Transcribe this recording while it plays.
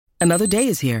Another day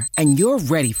is here, and you're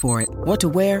ready for it. What to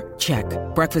wear? Check.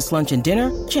 Breakfast, lunch, and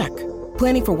dinner? Check.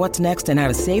 Planning for what's next and how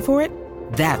to save for it?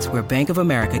 That's where Bank of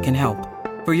America can help.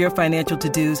 For your financial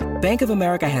to-dos, Bank of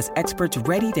America has experts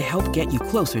ready to help get you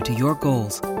closer to your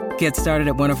goals. Get started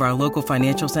at one of our local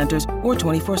financial centers or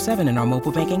 24/7 in our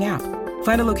mobile banking app.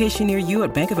 Find a location near you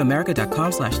at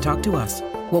bankofamerica.com/talktous.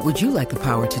 What would you like the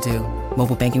power to do?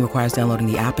 Mobile banking requires downloading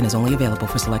the app and is only available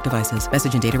for select devices.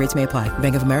 Message and data rates may apply.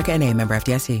 Bank of America N.A., member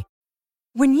FDIC.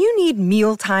 When you need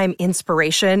mealtime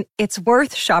inspiration, it's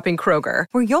worth shopping Kroger,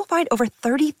 where you'll find over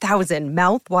 30,000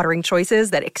 mouth-watering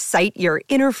choices that excite your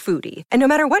inner foodie. And no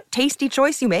matter what tasty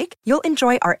choice you make, you'll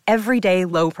enjoy our everyday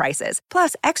low prices,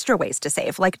 plus extra ways to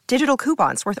save, like digital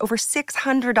coupons worth over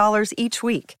 $600 each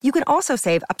week. You can also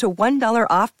save up to $1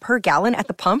 off per gallon at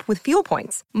the pump with fuel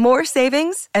points. More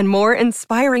savings and more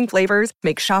inspiring flavors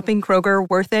make shopping Kroger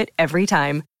worth it every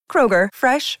time. Kroger,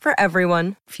 fresh for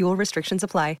everyone. Fuel restrictions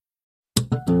apply.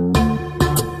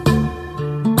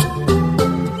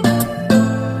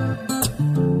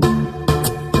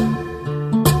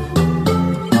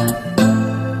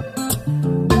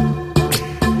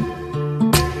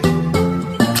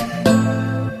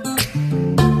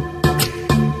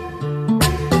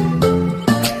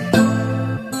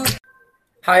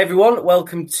 Hi everyone,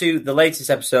 welcome to the latest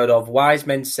episode of Wise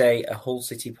Men Say, a Hull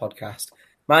City podcast.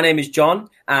 My name is John,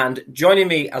 and joining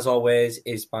me as always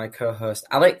is my co-host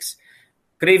Alex.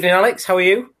 Good evening, Alex. How are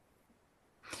you?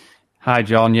 Hi,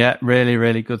 John. Yeah, really,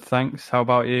 really good. Thanks. How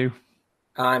about you?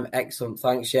 I'm excellent.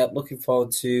 Thanks. Yeah, looking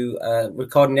forward to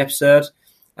recording the episode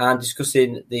and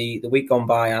discussing the week gone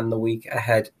by and the week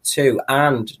ahead too.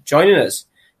 And joining us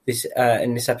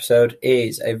in this episode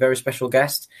is a very special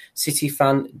guest, City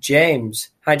fan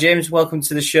James. Hi, James. Welcome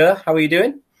to the show. How are you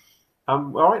doing?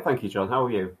 I'm all right, thank you, John. How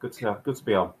are you? Good to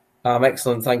be on.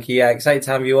 Excellent. Thank you. Yeah, excited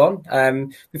to have you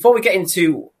on. Before we get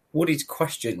into Woody's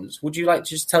questions, would you like to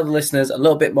just tell the listeners a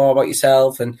little bit more about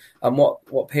yourself and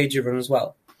what page you run as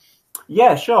well?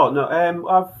 Yeah, sure.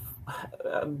 No,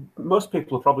 most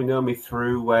people will probably know me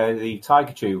through the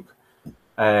Tiger Tube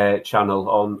channel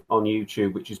on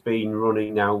YouTube, which has been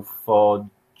running now for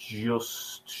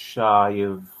just shy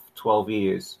of 12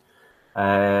 years.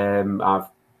 I've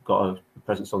got a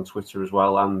presence on Twitter as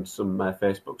well and some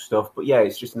Facebook stuff. But yeah,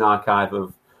 it's just an archive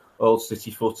of old City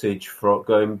footage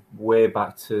going way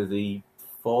back to the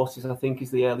 40s, I think, is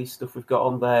the early stuff we've got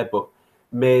on there, but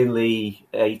mainly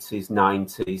 80s,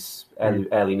 90s,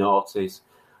 early noughties.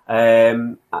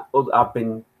 I've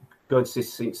been going to City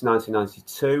since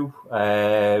 1992,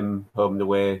 home and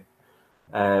away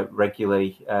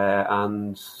regularly,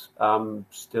 and I'm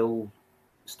still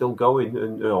going,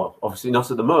 and obviously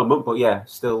not at the moment, but yeah,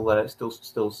 still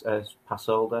pass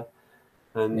older,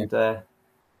 and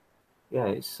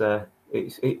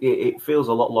it feels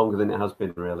a lot longer than it has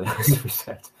been, really, as we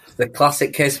said. The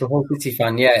classic case for a Hull City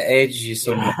fan, yeah, it ages you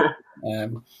somewhat.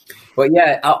 But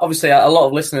yeah, obviously a lot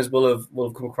of listeners will have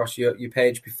come across your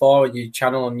page before, your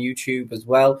channel on YouTube as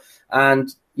well,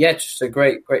 and yeah, just a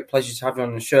great pleasure to have you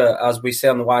on the show. As we say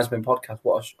on the Wise Men podcast,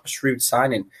 what a shrewd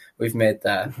signing we've made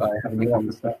there by having you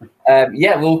on.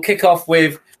 We'll kick off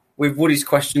with Woody's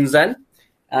questions then,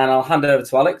 and I'll hand it over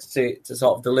to Alex to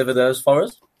sort of deliver those for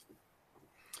us.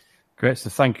 Great, so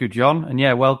thank you, John, and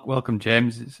yeah, welcome,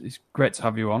 James. It's great to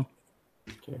have you on.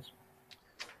 Cheers.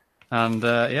 And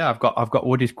I've got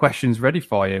Woody's questions ready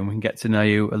for you, and we can get to know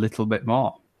you a little bit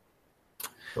more.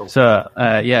 Cool. So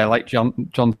like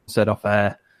John said off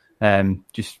air,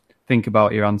 just think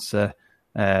about your answer.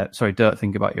 Don't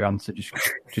think about your answer.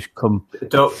 Just come.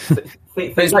 Don't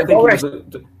think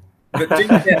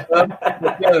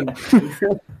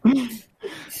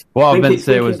What I meant to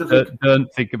say was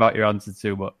don't think about your answer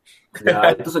too much. Yeah,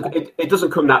 it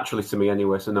doesn't come naturally to me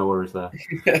anyway, so no worries there.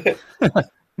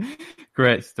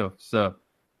 Great stuff. So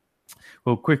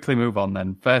we'll quickly move on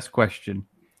then. First question.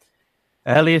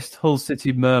 Earliest Hull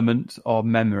City moment or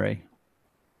memory?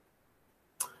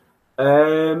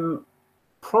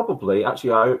 Probably.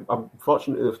 Actually, I'm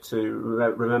fortunate enough to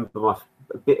remember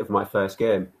a bit of my first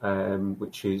game,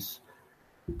 which is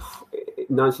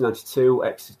 1992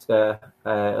 Exeter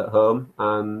at home.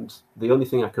 And the only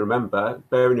thing I can remember,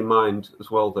 bearing in mind as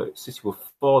well that City were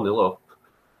 4-0 up,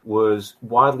 was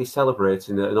widely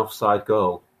celebrating an offside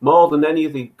goal. More than any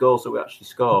of the goals that we actually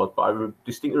scored, but I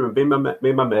distinctly remember me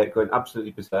and my mate going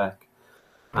absolutely berserk.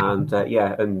 And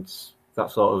and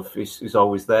that sort of is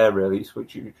always there, really,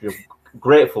 which you're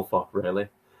grateful for, really.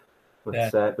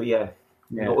 But there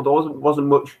wasn't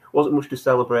much to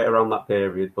celebrate around that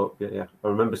period. But yeah, I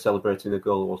remember celebrating a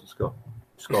goal that wasn't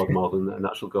scored more than an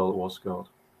actual goal that was scored.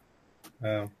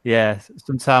 Yeah,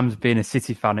 sometimes being a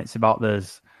City fan, it's about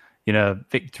those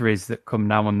victories that come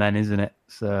now and then, isn't it?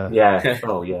 So yeah,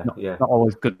 not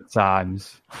always good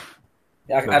times.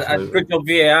 Yeah, good job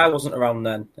VAR wasn't around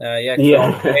then.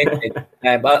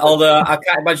 But although I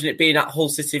can't imagine it being at Hull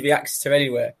City v Exeter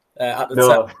anyway at the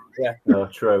time. Yeah. No,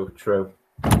 true.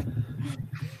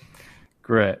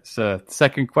 Great. So,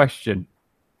 second question.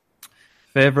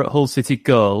 Favourite Hull City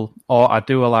goal, or I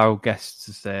do allow guests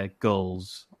to say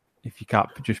goals if you can't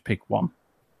just pick one.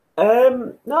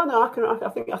 No, I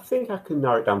think I can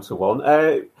narrow it down to one.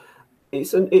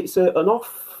 It's an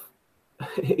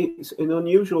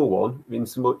unusual one in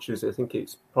so much as I think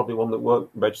it's probably one that won't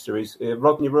register. Is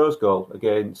Rodney Rose goal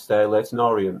against Leyton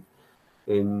Orient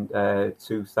in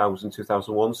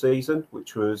 2000-2001 season,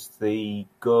 which was the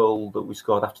goal that we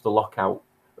scored after the lockout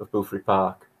of Boothry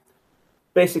Park.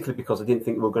 Basically, because I didn't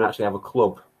think we were going to actually have a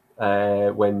club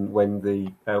when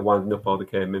the winding up order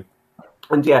came in,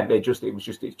 and yeah, it just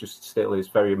still is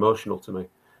very emotional to me.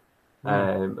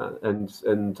 And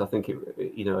I think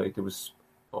there was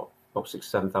about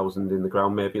 6,000-7,000 in the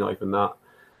ground, maybe not even that.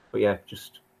 But yeah,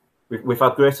 just we've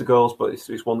had greater goals, but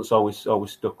it's one that's always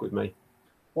stuck with me.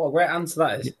 What a great answer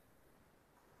that is!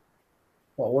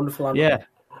 What a wonderful answer.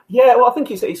 Yeah. Well, I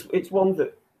think it's one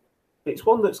that. It's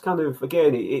one that's kind of,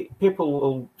 again, people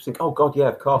will think, oh, God, yeah,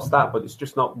 of course that, but it's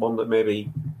just not one that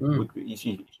maybe you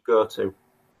should go to.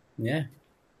 Yeah.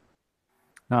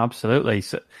 No, absolutely.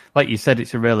 So, like you said,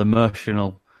 it's a real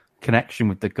emotional connection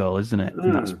with the goal, isn't it?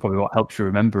 And that's probably what helps you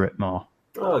remember it more.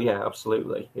 Oh, yeah,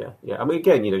 absolutely. Yeah. I mean,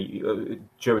 again,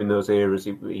 during those eras,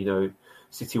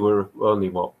 City were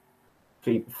only,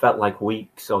 it felt like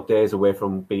weeks or days away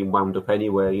from being wound up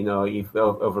anyway,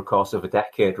 over the course of a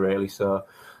decade, really. So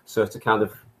to kind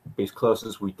of be as close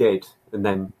as we did and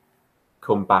then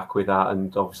come back with that,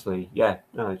 and obviously,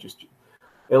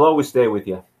 it'll always stay with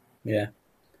you. Yeah.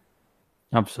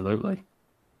 Absolutely.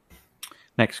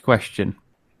 Next question.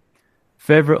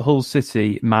 Favourite Hull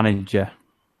City manager?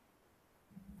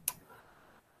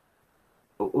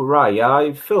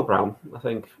 Right, Phil Brown. I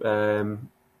think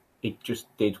he just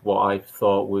did what I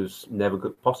thought was never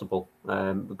possible.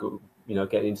 Getting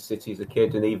into City as a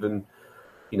kid, and even,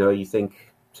 you think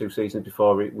 2 seasons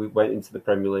before we went into the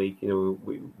Premier League,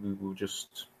 we were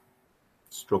just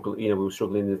struggling. We were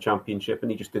struggling in the Championship,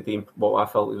 and he just did what I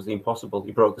felt was the impossible.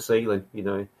 He broke the ceiling.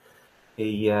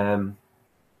 He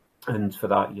and for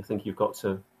that, you think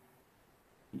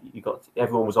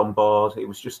everyone was on board. It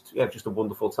was just a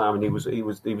wonderful time, and he was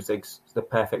the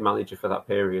perfect manager for that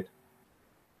period.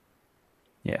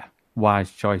 Yeah,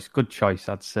 wise choice, good choice,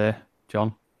 I'd say,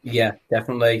 John. Yeah,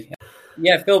 definitely.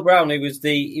 Yeah, Phil Brown. He was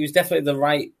definitely the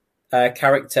right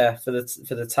character for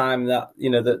the time that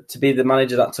that to be the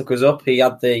manager that took us up. He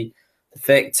had the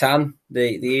fake tan,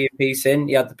 the earpiece in.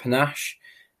 He had the panache,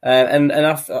 and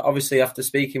obviously after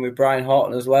speaking with Brian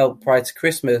Horton as well prior to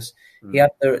Christmas, he had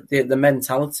the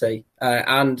mentality,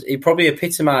 and he probably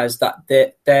epitomised that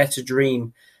dare to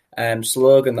dream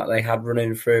slogan that they had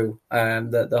running through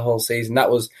the whole season.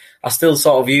 I still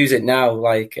sort of use it now,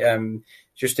 like.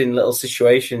 Just in little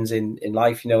situations in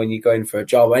life, when you're going for a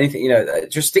job or anything,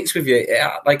 it just sticks with you.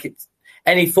 Like it's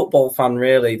any football fan,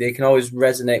 really, they can always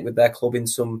resonate with their club in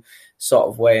some sort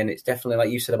of way. And it's definitely, like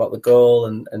you said, about the goal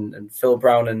and Phil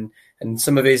Brown and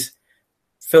some of his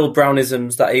Phil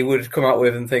Brownisms that he would come out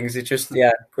with and things. It's just,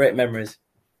 great memories.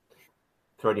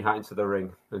 Throwing your hat into the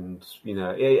ring. And,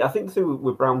 I think the thing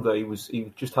with Brown, though,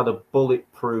 he just had a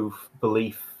bulletproof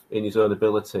belief in his own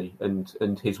ability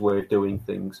and his way of doing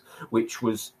things, which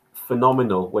was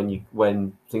phenomenal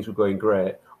when things were going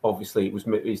great. Obviously, it was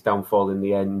his downfall in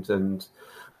the end,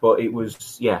 but it was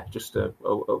just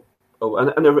quite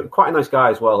a nice guy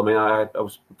as well. I mean, I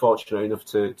was fortunate enough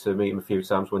to meet him a few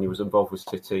times when he was involved with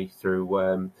City through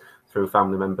a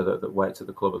family member that worked at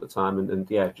the club at the time, and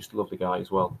just a lovely guy as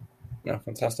well. Yeah,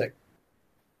 fantastic.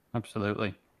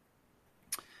 Absolutely.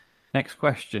 Next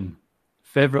question.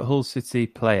 Favourite Hull City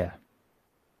player?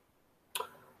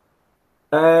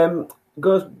 I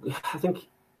think,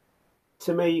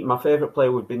 to me, my favourite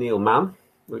player would be Neil Mann,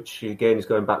 which again is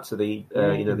going back to the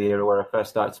the era where I first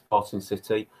started supporting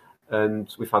City,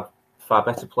 and we've had far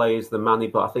better players than Manny.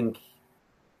 But I think,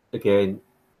 again,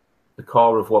 the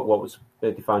core of what was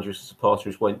defines you as a supporter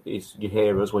is your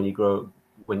heroes when you grow,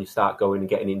 when you start going and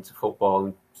getting into football,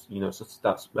 and so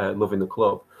that's loving the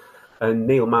club. And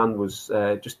Neil Mann was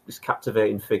just this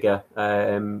captivating figure.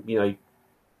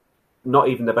 Not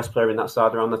even the best player in that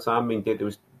side around the time. I mean, there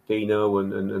was Dino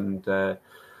and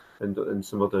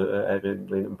some other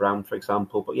Linton Brown, for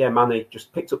example. But yeah, Manny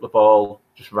just picked up the ball,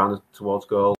 just ran towards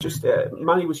goal.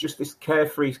 Manny was just this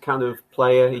carefree kind of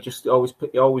player. He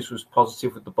always was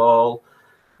positive with the ball.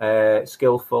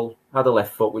 skillful, had a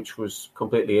left foot which was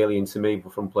completely alien to me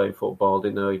from playing football.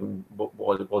 Didn't know even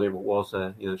what it was.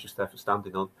 Just there for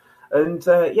standing on. And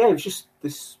it was just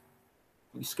this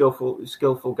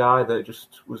skillful guy that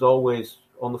just was always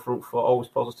on the front foot, always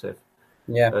positive.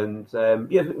 Yeah. And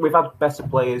we've had better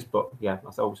players, but I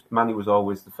thought Manny was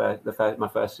always my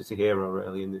first City hero,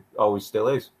 really, and it always still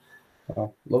is.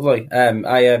 Oh, lovely.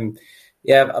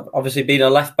 I've obviously been a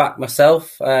left back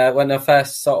myself. When I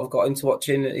first sort of got into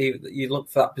watching, you look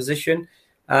for that position,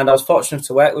 and I was fortunate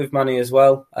to work with Manny as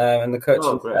well, and the coach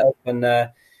himself. And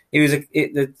he was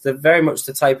very much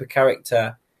the type of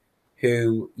character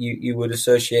who you would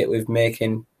associate with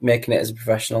making it as a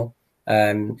professional.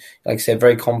 Like I said,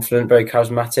 very confident, very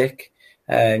charismatic,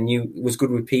 and was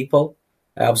good with people,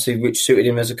 obviously, which suited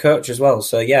him as a coach as well.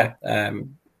 So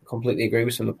completely agree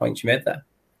with some of the points you made there.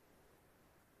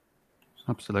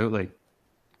 Absolutely.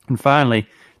 And finally,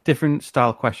 different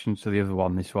style questions to the other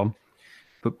one, this one.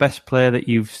 But best player that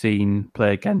you've seen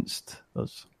play against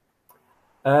us?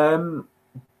 David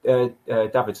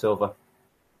Silva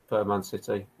for Man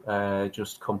City.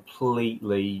 Just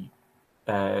completely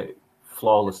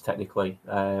flawless technically.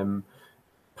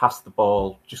 Passed the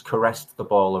ball, just caressed the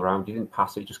ball around. He didn't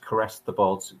pass it, just caressed the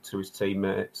ball to his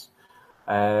teammates.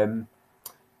 Am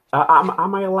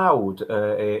I allowed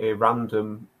a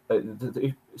random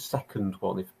second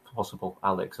one, if possible,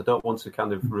 Alex? I don't want to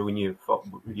kind of ruin your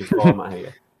format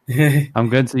here. I'm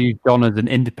going to use John as an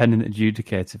independent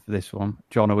adjudicator for this one.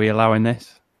 John, are we allowing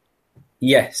this?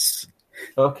 Yes.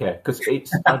 Okay, because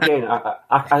it's, again,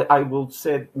 I will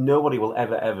say nobody will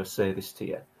ever say this to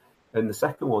you. And the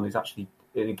second one is actually,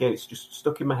 and again, it's just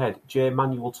stuck in my head, J.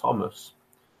 Manuel Thomas,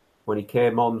 when he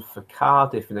came on for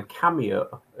Cardiff in a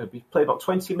cameo. He played about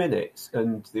 20 minutes,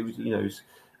 and there was, he was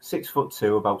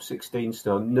 6'2", about 16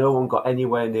 stone. No one got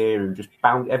anywhere near him. Just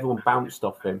everyone bounced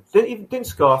off him. Didn't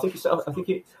score.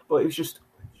 but it was just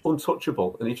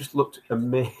untouchable, and he just looked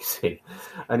amazing.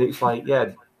 And it's like,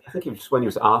 I think it was just when he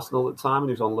was at Arsenal at the time, and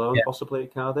he was on loan possibly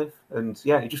at Cardiff. And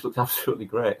he just looked absolutely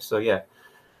great. So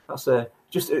that's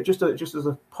just as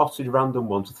a potted random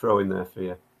one to throw in there for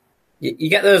you. You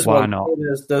get those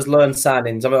those loan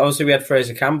signings. I mean, obviously we had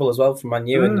Fraser Campbell as well from Man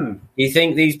U, and you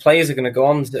think these players are going to go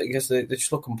on because they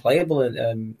just look unplayable,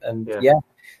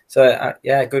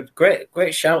 good,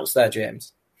 great shouts there,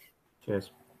 James. Cheers.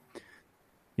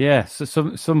 Yeah,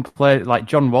 so some play like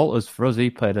John Walters for us. He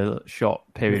played a short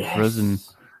period for us, and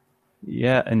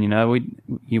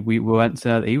we went to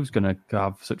know that he was going to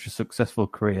have such a successful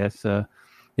career. So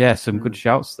some good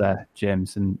shouts there,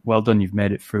 James, and well done. You've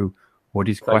made it through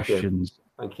Woody's questions.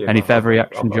 Thank you. Any further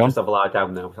reaction, John? I'll just have a lie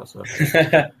down now. That's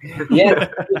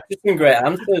it's been great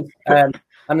answers,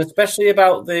 and especially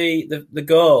about the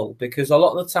goal, because a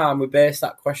lot of the time we base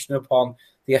that question upon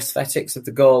the aesthetics of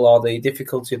the goal or the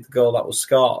difficulty of the goal that was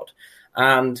scored,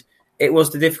 and it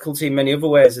was the difficulty in many other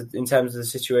ways in terms of the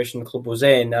situation the club was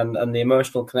in and the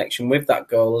emotional connection with that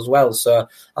goal as well. So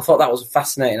I thought that was a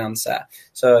fascinating answer.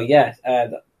 So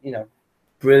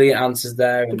brilliant answers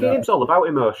there. The game's all about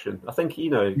emotion. I think, we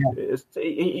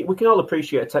can all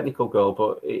appreciate a technical goal,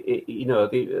 but,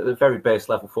 the very base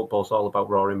level football is all about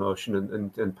raw emotion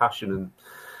and passion.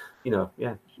 And,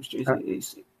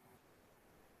 it's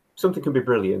something can be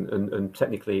brilliant and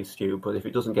technically astute, but if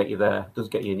it doesn't get you there,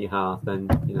 doesn't get you in your heart, then,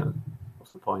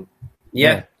 what's the point?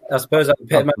 Yeah. I suppose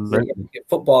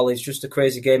football is just a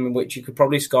crazy game in which you could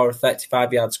probably score a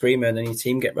 35-yard screamer and then your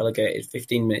team get relegated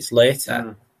 15 minutes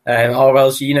later. Or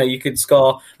else, you could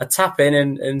score a tap in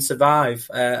and survive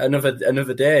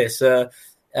another day. So,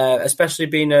 especially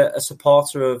being a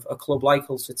supporter of a club like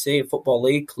Hull City, a Football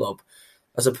League club,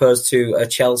 as opposed to a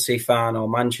Chelsea fan or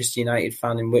Manchester United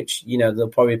fan, in which, they'll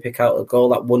probably pick out a goal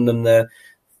that won them the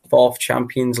 4th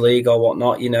Champions League or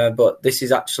whatnot, but this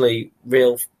is actually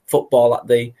real football at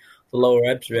the lower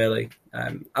ebbs, really.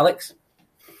 Alex?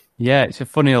 Yeah, it's a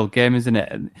funny old game, isn't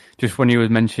it? Just when you were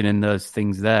mentioning those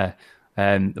things there,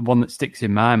 the one that sticks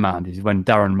in my mind is when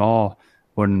Darren Moore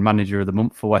won Manager of the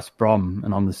Month for West Brom,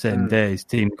 and on the same day his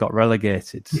team got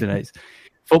relegated. So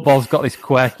football's got this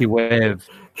quirky way of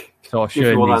sort of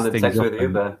showing these things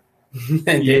up.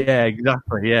 Yeah,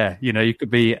 exactly. Yeah, you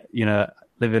could be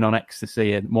living on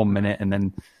ecstasy in 1 minute, and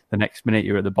then the next minute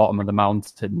you're at the bottom of the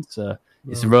mountain. So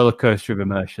it's a roller coaster of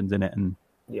emotions in it, and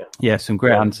some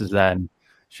great answers there, and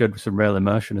showed some real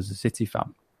emotion as a City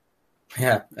fan.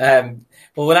 Yeah.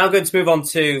 Well, we're now going to move on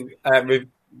to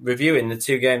reviewing the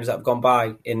 2 games that have gone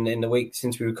by in the week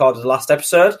since we recorded the last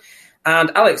episode. And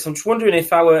Alex, I'm just wondering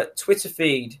if our Twitter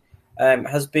feed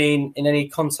has been in any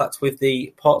contact with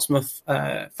the Portsmouth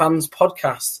Fans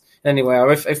podcast in any way, or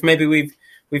if maybe we've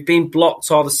we've been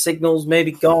blocked or the signal's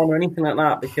maybe gone or anything like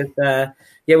that. Because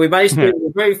we managed to.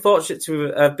 We're very fortunate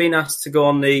to have been asked to go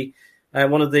on the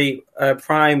one of the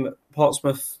Prime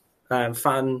Portsmouth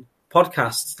fan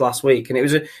podcasts last week, and it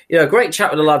was a great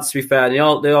chat with the lads. To be fair, and they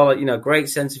all great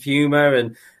sense of humour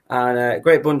and a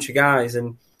great bunch of guys.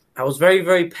 And I was very,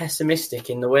 very pessimistic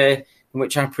in the way in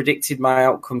which I predicted my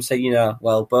outcome. Say,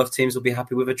 both teams will be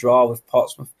happy with a draw, with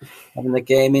Portsmouth having the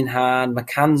game in hand.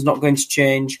 McCann's not going to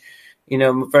change,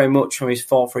 very much from his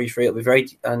 4-3-3. It'll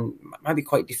be might be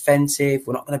quite defensive.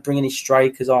 We're not going to bring any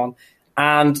strikers on.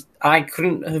 And I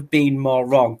couldn't have been more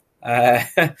wrong,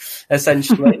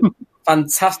 essentially.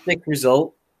 Fantastic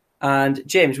result. And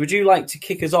James, would you like to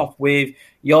kick us off with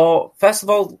your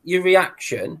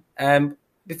reaction?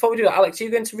 Before we do that, Alex, are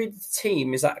you going to read the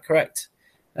team? Is that correct?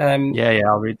 Yeah,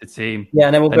 I'll read the team. Yeah,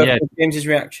 and then we'll go for James's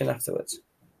reaction afterwards.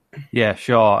 Yeah,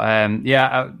 sure.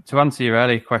 To answer your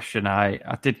earlier question,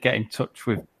 I did get in touch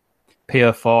with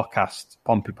Peer Forecast,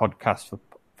 Pompey podcast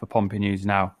for Pompey News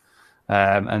Now,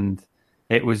 and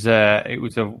it was a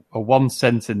one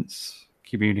sentence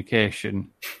communication.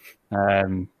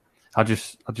 I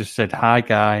just said, "Hi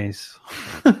guys."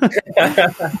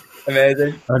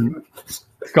 Amazing. And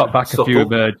got back a few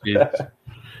emojis.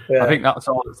 Yeah. I think that's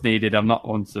all that's needed. I'm not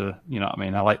one to,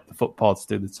 I like the football to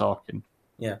do the talking.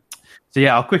 Yeah. So,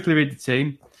 I'll quickly read the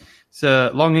team.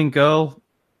 So, Long in goal.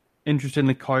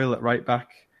 Interestingly, Coyle at right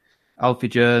back. Alfie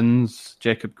Jones,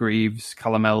 Jacob Greaves,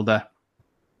 Callum Elder,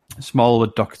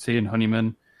 Smallwood, Doherty and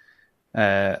Honeyman,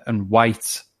 and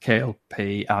White,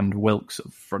 KLP and Wilkes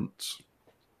up front.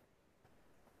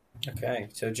 Okay.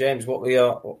 So, James, what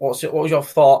was your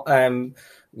thought,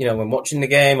 when watching the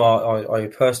game or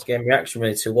your post-game reaction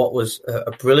really to what was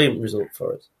a brilliant result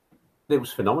for us? It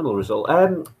was a phenomenal result.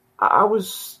 I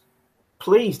was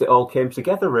pleased it all came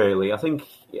together, really. I think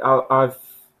I've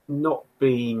not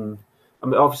been...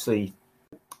 obviously...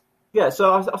 Yeah,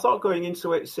 so I thought going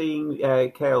into it, seeing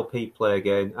KLP play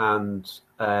again and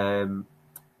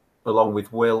along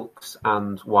with Wilkes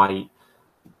and White,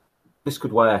 this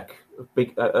could work.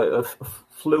 A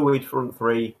fluid front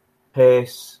three,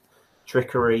 pace,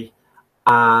 trickery,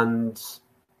 but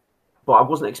I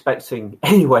wasn't expecting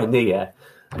anywhere near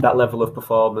that level of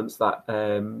performance.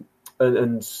 And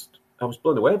I was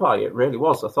blown away by it. It really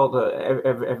was. I thought that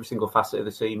every single facet of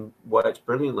the team worked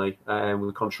brilliantly.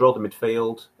 We controlled the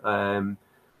midfield.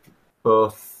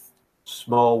 Both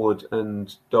Smallwood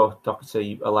and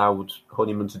Doherty allowed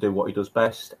Honeyman to do what he does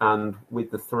best, and with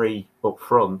the three up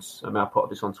front, I put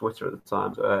this on Twitter at the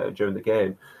time during the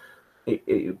game.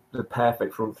 The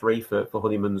perfect front three for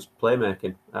Honeyman's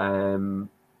playmaking.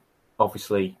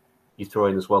 Obviously, you throw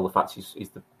in as well the fact he's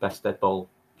the best dead ball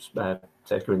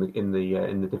taker in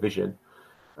the division,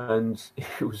 and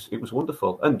it was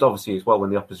wonderful. And obviously as well,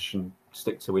 when the opposition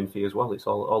stick to Winfrey as well, it's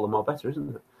all the more better,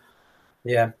 isn't it?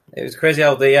 Yeah, it was crazy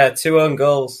how the 2 own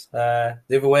goals the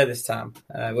other way this time,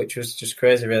 which was just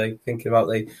crazy, really, thinking about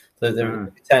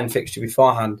the 10 fixture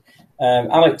beforehand.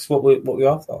 Alex, what were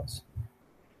your thoughts?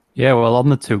 Yeah, well, on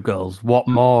the 2 goals, what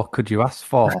more could you ask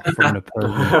for from an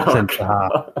opposing centre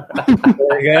half?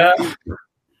 There you go.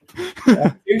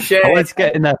 Let's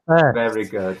get in there first. Very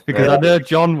good. Because I know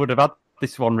John would have had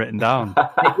this one written down.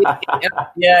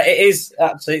 Yeah, it is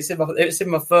actually. It's in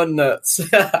my phone notes.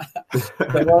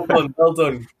 Well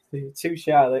done. 2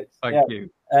 Alex. Thank you.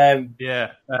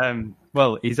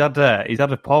 Well, he's had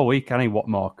a poor week, hasn't he? What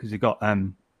more? Because he got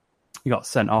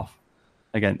sent off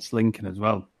against Lincoln as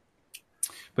well.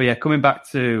 But yeah, coming back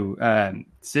to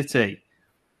City,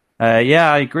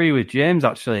 I agree with James.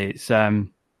 Actually, it's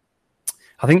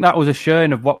I think that was a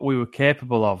showing of what we were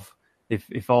capable of.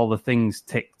 If all the things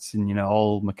ticked and,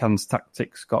 all McCann's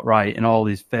tactics got right and all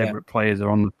his favourite players are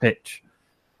on the pitch,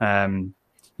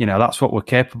 that's what we're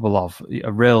capable of.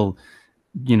 A real,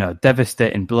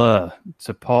 devastating blow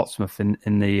to Portsmouth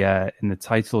in the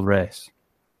title race.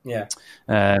 Yeah.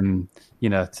 To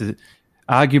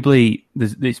arguably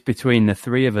it's between the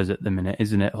 3 of us at the minute,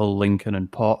 isn't it? Hull, Lincoln and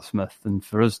Portsmouth. And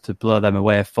for us to blow them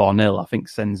away 4-0, I think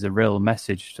sends a real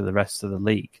message to the rest of the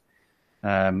league.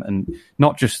 And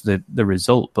not just the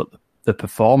result, but the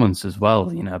performance as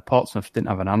well. Portsmouth didn't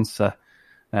have an answer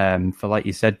for, like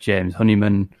you said, James.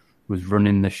 Honeyman was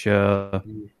running the show,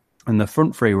 and the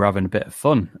front 3 were having a bit of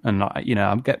fun. And I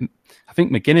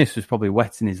think McGuinness was probably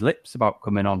wetting his lips about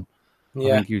coming on. I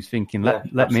think he was thinking,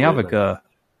 let me have a go.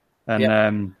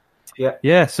 And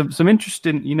some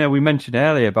interesting. We mentioned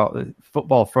earlier about the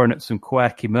football throwing at some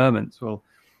quirky moments. Well.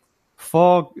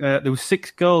 There were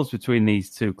 6 goals between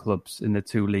these 2 clubs in the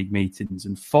 2 league meetings,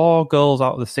 and 4 goals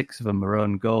out of the 6 of them were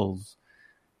own goals.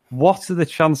 What are the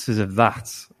chances of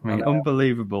that?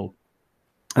 Unbelievable.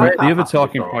 And the other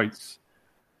talking points,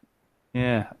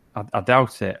 yeah, I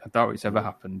doubt it. I doubt it's ever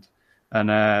happened. And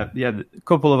a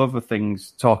couple of other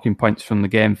things, talking points from the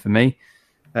game for me.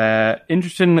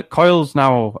 Interesting that Coyle's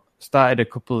now started a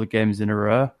couple of games in a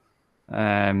row.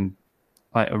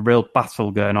 Like a real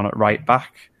battle going on at right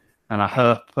back. And I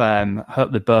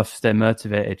hope they both stay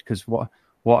motivated, because what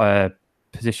a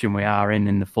position we are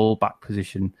in the full back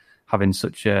position, having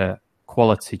such a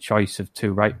quality choice of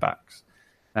two right backs.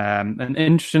 And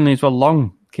interestingly as well,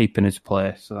 Long keeping his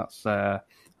place. So that's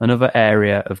another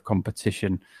area of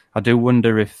competition. I do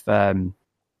wonder if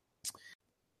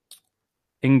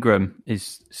Ingram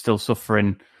is still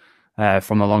suffering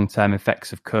from the long-term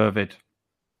effects of COVID.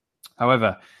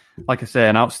 However, like I say,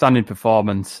 an outstanding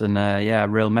performance and a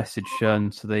real message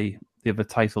shown to the other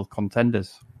title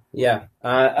contenders. Yeah,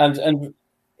 and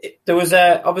there was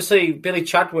obviously Billy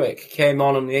Chadwick came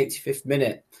on the 85th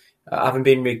minute, having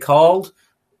been recalled.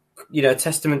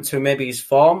 Testament to maybe his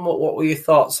form. What were your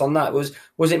thoughts on that?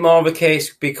 Was it more of a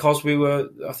case because we were,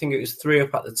 I think it was 3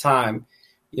 up at the time,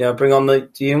 bring on the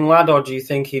young lad, or do you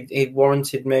think he'd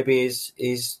warranted maybe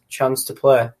his chance to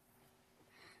play?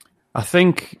 I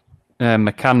think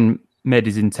McCann made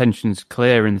his intentions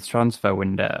clear in the transfer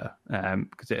window,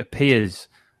 because it appears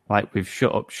like we've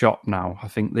shut up shop now. I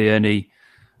think the only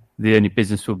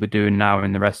business we'll be doing now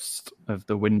in the rest of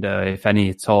the window, if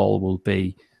any at all, will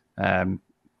be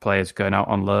players going out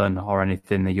on loan or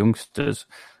anything, the youngsters.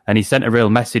 And he sent a real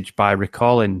message by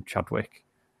recalling Chadwick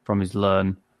from his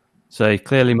loan. So he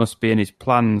clearly must be in his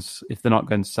plans if they're not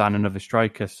going to sign another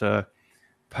striker. So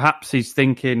perhaps he's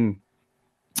thinking,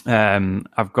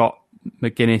 I've got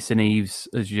McGuinness and Eves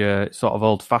as your sort of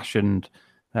old-fashioned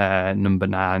number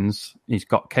 9s. He's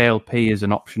got KLP as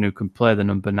an option who can play the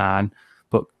number 9,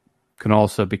 but can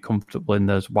also be comfortable in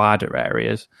those wider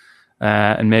areas.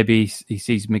 And maybe he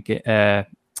sees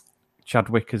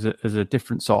Chadwick as a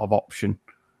different sort of option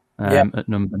at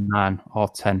number 9 or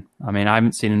 10. I mean, I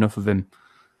haven't seen enough of him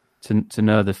to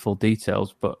know the full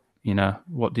details, but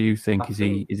what do you think? Is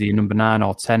he a number 9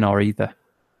 or 10 or either?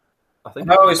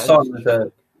 I always thought he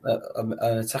was an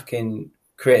attacking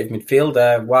creative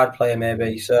midfielder, wide player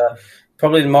maybe. So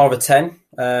probably more of a 10,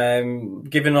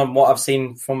 given on what I've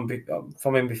seen from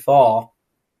him before.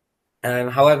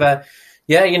 However,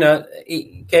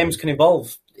 games can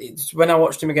evolve. It's when I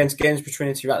watched him against Gainsborough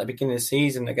Trinity right at the beginning of the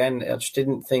season, again, I just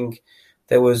didn't think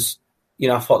there was,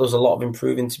 I thought there was a lot of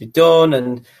improving to be done,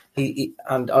 and he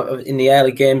in the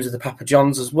early games of the Papa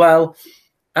Johns as well.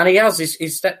 And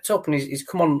he's stepped up and he's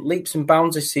come on leaps and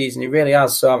bounds this season. He really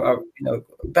has. So,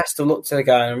 best of luck to the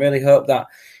guy. And I really hope that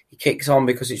he kicks on,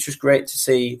 because it's just great to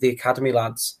see the academy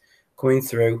lads coming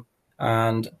through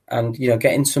and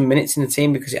getting some minutes in the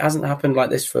team, because it hasn't happened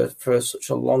like this for such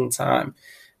a long time.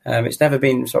 It's never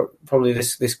been probably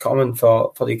this common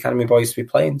for the academy boys to be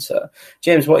playing. So,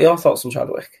 James, what are your thoughts on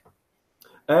Chadwick?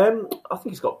 I think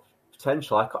he's got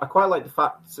potential. I quite like the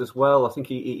fact as well. I think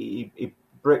he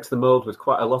breaks the mould with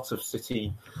quite a lot of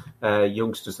City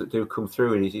youngsters that do come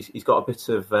through, and he's got a bit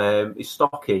of he's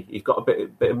stocky. He's got a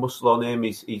bit of muscle on him.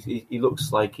 He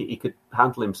looks like he could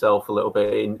handle himself a little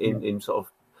bit in sort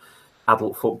of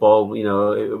adult football,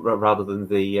 rather than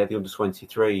the under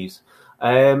 23s.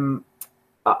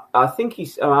 I think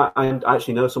he's. I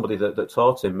actually know somebody that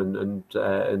taught him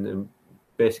and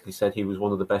basically said he was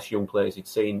one of the best young players he'd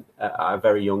seen at a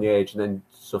very young age, and then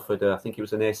suffered. I think it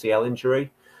was an ACL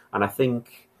injury, and I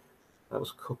think that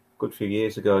was a good few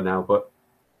years ago now. But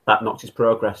that knocked his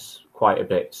progress quite a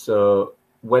bit. So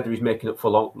whether he's making up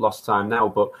for lost time now,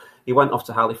 but he went off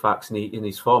to Halifax, and in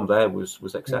his form there was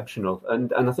exceptional. Yeah.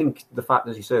 And I think the fact,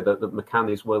 as you say, that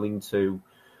McCann is willing to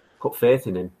put faith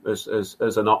in him as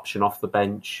an option off the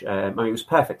bench. It was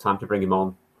perfect time to bring him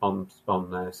on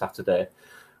Saturday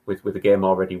with the game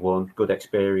already won. Good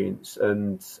experience,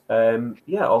 and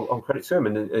all credit to him.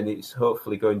 And it's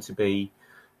hopefully going to be,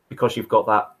 because you've got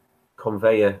that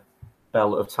conveyor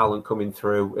belt of talent coming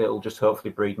through, it'll just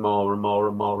hopefully breed more and more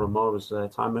and more and more as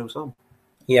time moves on.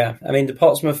 Yeah, I mean, the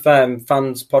Portsmouth fans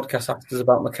podcast asked us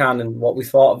about McCann and what we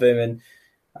thought of him,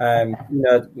 and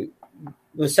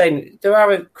we're saying there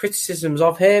are criticisms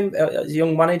of him as a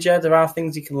young manager. There are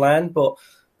things he can learn, but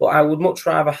I would much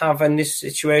rather have in this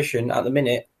situation at the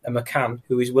minute a McCann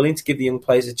who is willing to give the young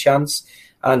players a chance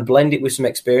and blend it with some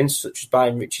experience, such as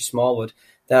buying Richie Smallwood,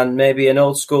 than maybe an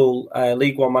old school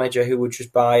League One manager who would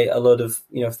just buy a load of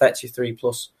 33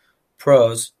 plus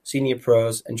pros, senior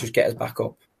pros, and just get us back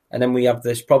up. And then we have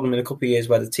this problem in a couple of years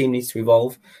where the team needs to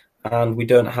evolve, and we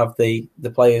don't have the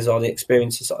players or the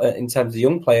experiences in terms of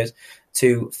young players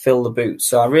to fill the boots.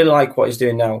 So I really like what he's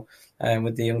doing now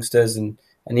with the youngsters, and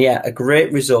a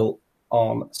great result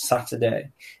on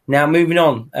Saturday. Now, moving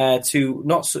on to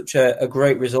not such a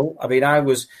great result. I mean, I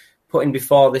was putting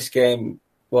before this game,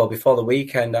 well, before the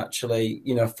weekend, actually,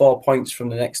 4 points from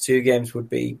the next two games would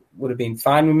have been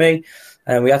fine with me.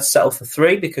 And we had to settle for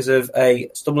 3 because of a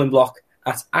stumbling block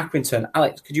at Accrington.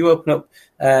 Alex, could you open up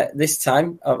this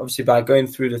time, obviously by going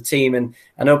through the team and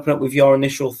open up with your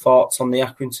initial thoughts on the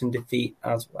Accrington defeat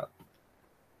as well?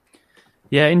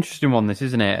 Yeah, interesting one, this,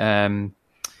 isn't it?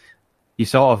 You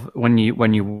sort of when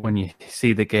you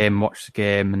see the game, watch the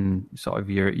game, and sort of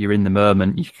you're in the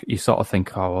moment, you sort of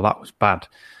think, oh well, that was bad.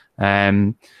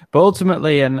 But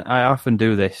ultimately, and I often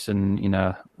do this, and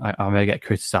I may get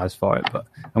criticised for it, but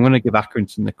I'm going to give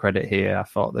Accrington the credit here. I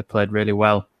thought they played really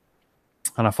well,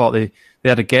 and I thought they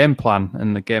had a game plan,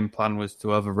 and the game plan was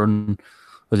to overrun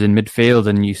us in midfield,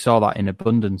 and you saw that in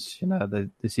abundance.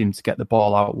 They seemed to get the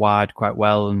ball out wide quite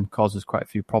well and cause us quite a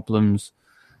few problems,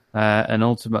 and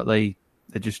ultimately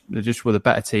they just were the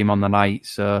better team on the night.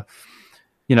 So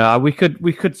we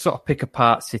could sort of pick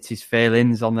apart City's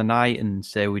failings on the night and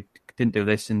say we didn't do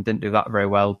this and didn't do that very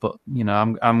well. But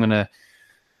I'm gonna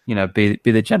be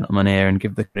the gentleman here and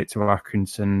give the credit to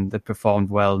Accrington. They performed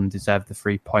well and deserved the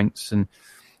 3 points. And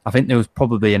I think there was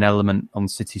probably an element on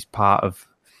City's part of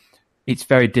it's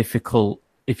very difficult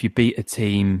if you beat a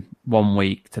team 1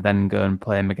 week to then go and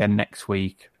play them again next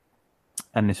week,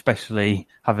 and especially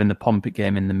having the Pompey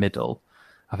game in the middle.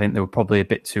 I think they were probably a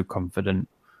bit too confident.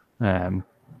 And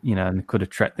they could have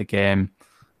treated the game,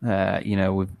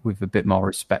 with a bit more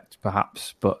respect,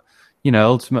 perhaps. But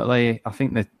ultimately, I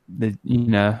think that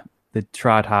they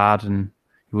tried hard, and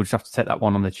you will just have to take that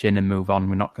one on the chin and move on.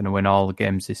 We're not going to win all the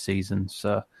games this season,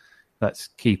 so let's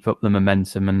keep up the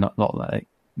momentum and not let it,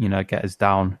 get us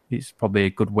down. It's probably a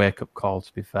good wake up call,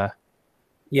 to be fair.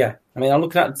 Yeah, I mean, I'm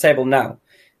looking at the table now,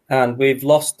 and we've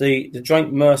lost the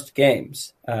joint most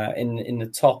games in the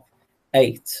top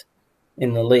 8.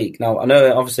 In the league. Now, I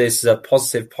know obviously this is a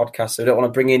positive podcast, so I don't want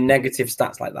to bring in negative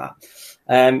stats like that.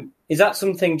 Is that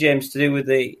something, James, to do with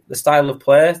the style of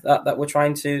play that we're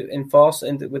trying to enforce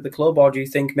with the club, or do you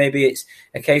think maybe it's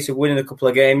a case of winning a couple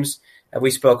of games? We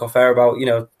spoke off air about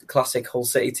classic Hull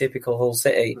City, typical Hull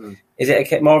City. Is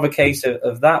it more of a case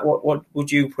of that? What would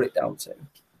you put it down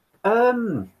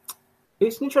to?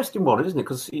 It's an interesting one, isn't it?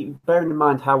 Because bearing in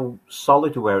mind how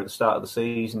solid we were at the start of the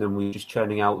season, and we were just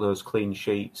churning out those clean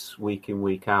sheets week in,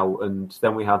 week out, and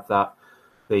then we had that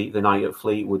the night at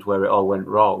Fleetwood where it all went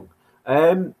wrong.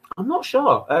 I'm not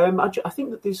sure. I think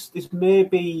that this may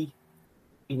be,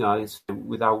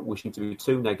 without wishing to be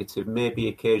too negative, maybe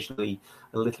occasionally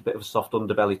a little bit of a soft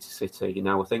underbelly to City.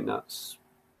 I think that's,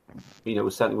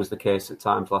 it certainly was the case at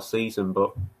times last season,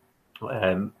 but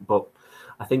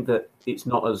I think that it's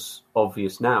not as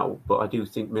obvious now, but I do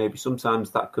think maybe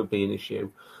sometimes that could be an issue.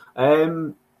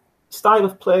 Style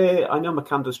of play, I know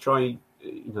McCann trying,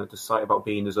 to cite about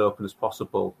being as open as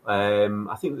possible.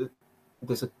 I think that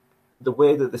there's the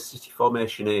way that the City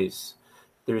formation is,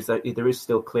 there is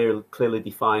still clearly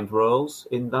defined roles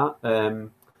in that.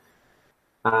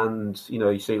 And you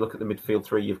look at the midfield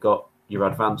 3, you've got your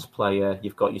advanced player,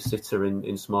 you've got your sitter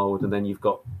in Smallwood, and then you've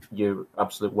got your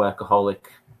absolute workaholic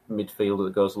midfielder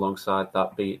that goes alongside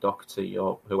that, be it Doherty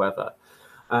or whoever.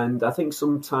 And I think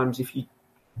sometimes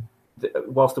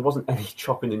whilst there wasn't any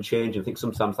chopping and changing, I think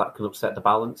sometimes that can upset the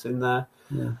balance in there.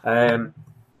 Yeah.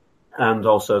 And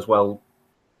also as well,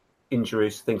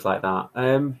 injuries, things like that.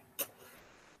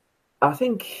 I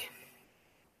think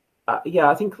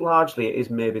largely it is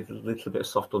maybe a little bit of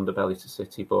soft underbelly to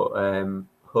City, but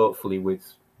hopefully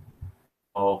with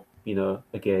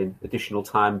again, additional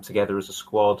time together as a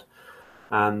squad,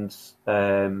 and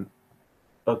a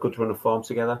good run of form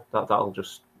together, that'll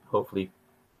just hopefully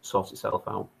sort itself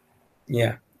out.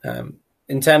 Yeah.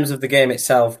 In terms of the game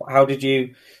itself, how did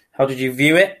you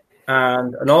view it,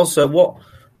 and also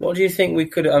what do you think we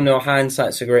could? I know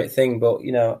hindsight's a great thing, but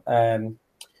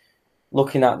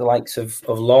looking at the likes of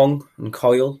Long and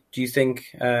Coyle, do you think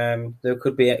there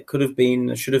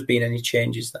should have been any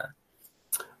changes there?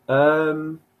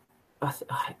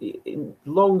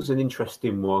 Long's an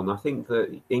interesting one. I think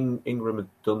that Ingram had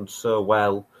done so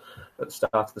well at the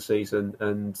start of the season,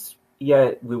 and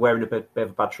we were in a bit of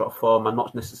a bad trot of form. I'm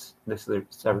not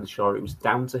necessarily sure it was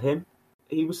down to him.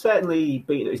 He was certainly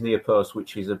beaten at his near post,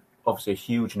 which is obviously a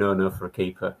huge no-no for a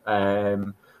keeper.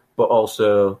 But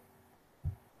also,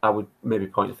 I would maybe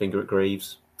point a finger at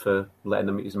Greaves for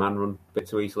letting his man run a bit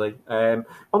too easily. On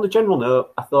the general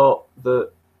note, I thought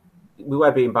that we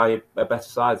were beaten by a better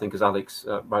side, I think, as Alex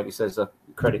rightly says,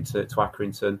 credit to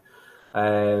Accrington.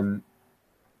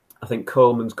 I think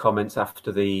Coleman's comments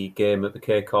after the game at the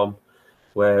KCOM,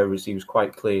 whereas he was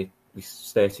quite clearly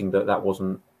stating that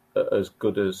wasn't as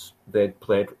good as they'd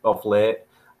played of late.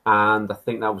 And I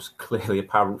think that was clearly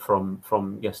apparent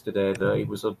from yesterday that it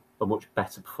was a much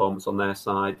better performance on their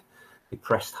side. They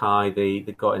pressed high, they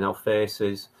got in our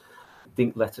faces,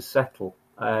 didn't let us settle.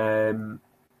 I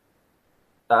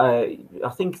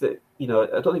think that, I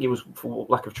don't think it was for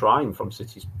lack of trying from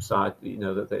City's side,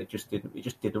 that it just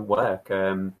didn't work.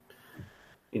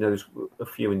 There's a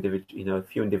few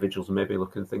individuals maybe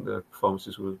look and think the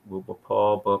performances were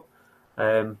poor, but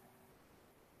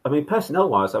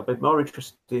personnel-wise, I'd be more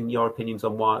interested in your opinions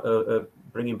on why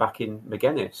bringing back in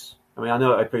Magennis.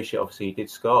 I appreciate obviously he did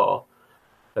score,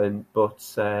 but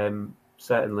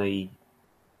certainly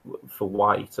for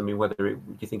White, do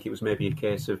you think it was maybe a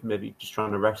case of maybe just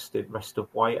trying to rest up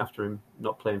White after him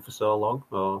not playing for so long,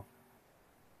 or?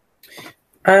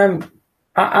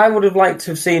 I would have liked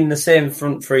to have seen the same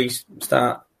front three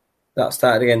start that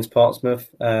started against Portsmouth.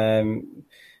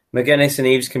 Magennis and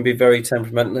Eves can be very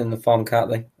temperamental in the form, can't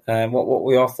they? What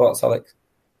were your thoughts, Alex?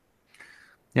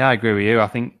 Yeah, I agree with you. I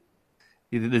think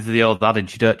there's the old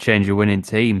adage, you don't change a winning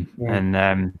team. Yeah.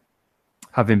 And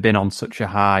having been on such a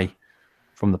high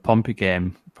from the Pompey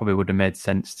game, probably would have made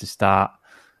sense to start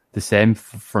the same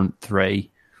front three.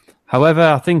 However,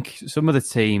 I think some of the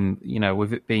team,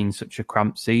 with it being such a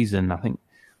cramped season, I think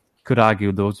you could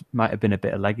argue those might have been a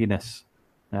bit of legginess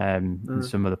in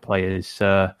some of the players.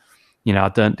 So, I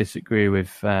don't disagree with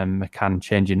McCann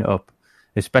changing it up,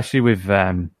 especially with,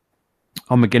 on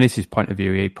McGuinness's point of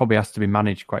view, he probably has to be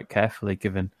managed quite carefully,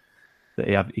 given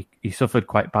that he suffered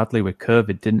quite badly with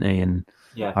COVID, didn't he? And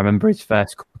I remember his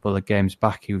first couple of games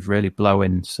back, he was really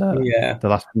blowing. So the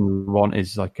last thing we want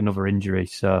is like another injury.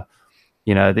 So,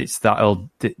 it's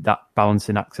that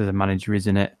balancing act as a manager,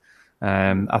 isn't it?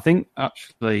 I think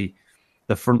actually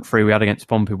the front three we had against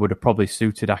Pompey would have probably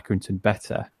suited Accrington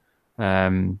better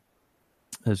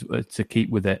as to keep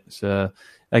with it. So,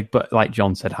 but like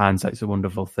John said, hindsight's a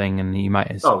wonderful thing, and he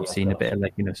might have seen a bit of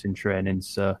legginess in training.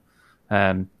 So,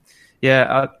 I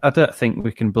don't think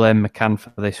we can blame McCann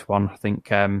for this one. I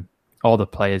think all the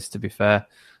players, to be fair.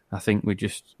 I think we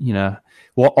just,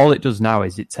 what all it does now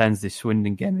is it turns this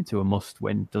Swindon game into a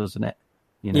must-win, doesn't it?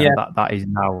 That is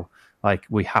now like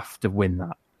we have to win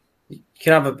that. You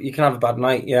can have a bad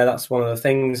night, that's one of the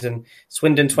things. And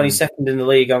Swindon 22nd in the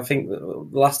league. I think the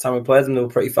last time we played them, they were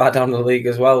pretty far down the league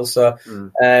as well. So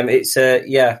it's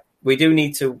we do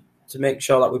need to make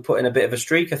sure that we put in a bit of a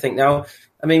streak. I think now.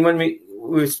 When we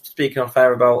were speaking off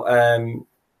air about.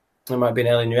 There might be an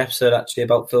earlier episode actually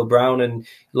about Phil Brown, and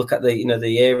look at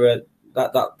the era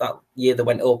that year that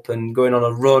went up and going on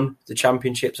a run. The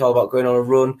Championship's all about going on a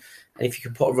run, and if you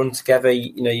can put a run together,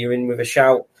 you're in with a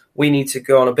shout. We need to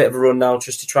go on a bit of a run now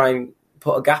just to try and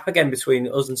put a gap again between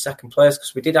us and second place,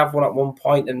 because we did have one at one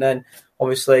point, and then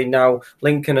obviously now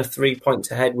Lincoln are 3 points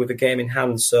ahead with a game in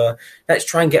hand. So let's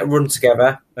try and get a run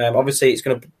together. Obviously, it's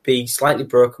going to be slightly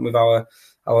broken with our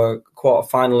quarter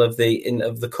final of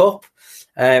the cup.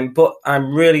 But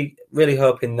I'm really, really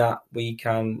hoping that we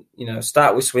can,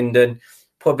 start with Swindon,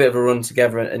 put a bit of a run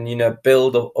together, and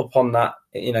build up on that,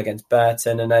 against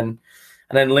Burton, and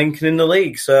then Lincoln in the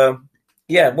league. So,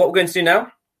 what we're going to do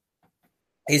now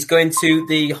is going to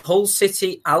the Hull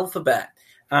City alphabet,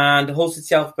 and the Hull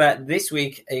City alphabet this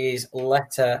week is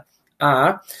letter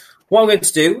R. What I'm going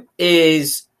to do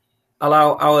is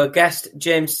allow our guest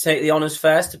James to take the honours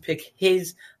first to pick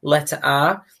his letter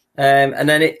R. And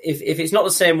then if it's not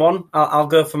the same one, I'll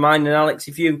go for mine. And Alex,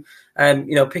 if you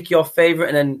pick your favourite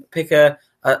and then pick a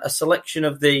selection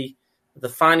of the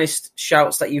finest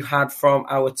shouts that you had from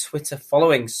our Twitter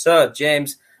following. So,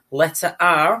 James, letter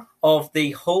R of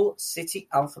the Hull City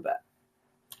alphabet.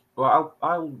 Well,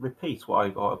 I'll repeat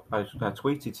what I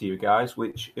tweeted to you guys,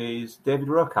 which is David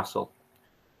Rocastle,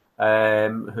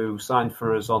 who signed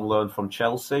for us on loan from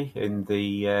Chelsea in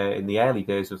the early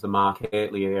days of the Mark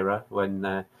Hateley era,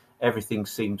 when everything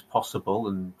seemed possible,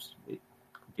 and it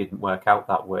didn't work out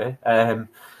that way.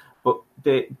 But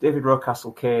David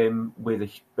Rocastle came with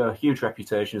a huge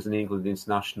reputation as an England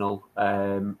international.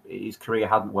 His career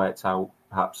hadn't worked out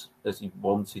perhaps as he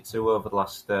wanted to over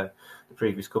the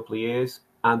previous couple of years,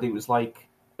 and it was like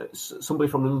somebody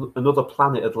from another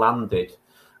planet had landed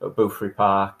at Boothry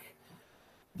Park.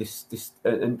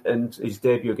 And his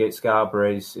debut against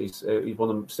Scarborough is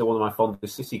still one of my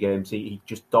fondest City games. He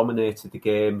just dominated the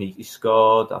game. He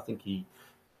scored. I think he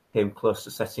came close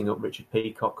to setting up Richard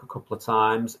Peacock a couple of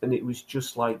times, and it was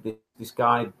just like this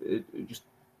guy just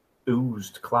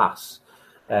oozed class.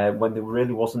 When there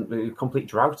really wasn't a complete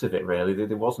drought of it, really.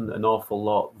 There wasn't an awful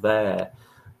lot there.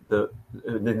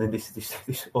 and then this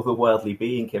otherworldly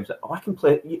being came. Like, I can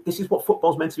play. This is what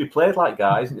football's meant to be played like,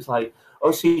 guys. And it's like,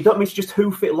 so you don't mean to just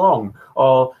hoof it long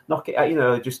or knock it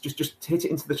out, just hit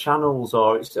it into the channels,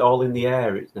 or it's all in the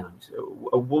air. It's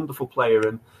a wonderful player,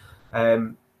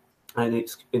 and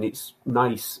it's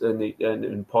nice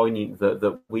and poignant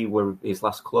that we were his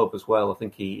last club as well. I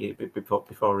think he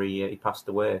before he passed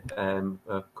away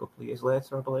a couple of years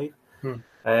later, I believe.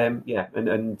 And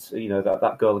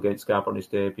that goal against Scarborough on his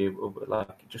debut,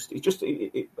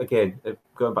 again,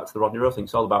 going back to the Rodney Rowe thing,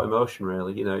 it's all about emotion,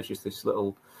 really. It's just this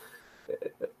little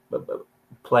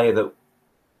player that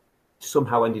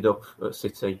somehow ended up at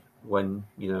City when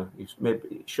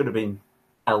maybe should have been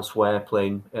elsewhere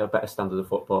playing a better standard of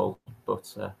football.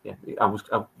 But I'm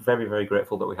very, very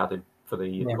grateful that we had him for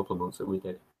the couple of months that we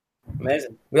did.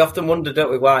 Amazing. We often wonder,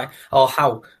 don't we, why or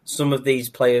how some of these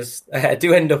players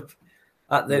do end up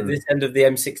at this end of the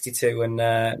M62, and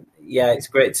it's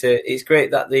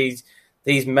great that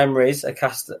these memories are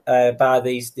cast by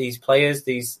these players,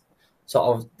 these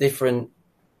sort of different,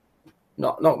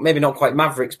 maybe not quite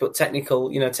mavericks, but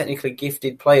technically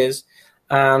gifted players,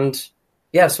 and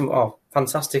some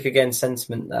fantastic again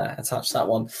sentiment there attached to that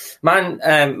one.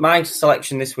 My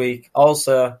selection this week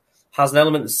also has an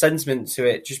element of sentiment to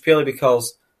it, just purely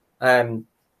because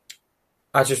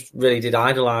I just really did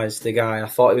idolise the guy. I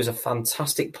thought he was a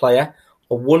fantastic player,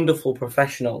 a wonderful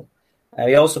professional.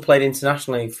 He also played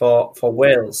internationally for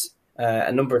Wales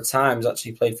a number of times.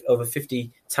 Actually, played over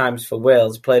 50 times for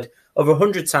Wales. Played over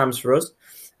 100 times for us.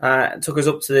 Took us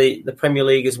up to the Premier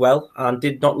League as well, and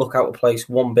did not look out of place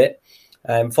one bit.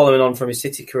 Following on from his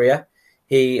City career,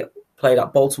 he played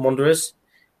at Bolton Wanderers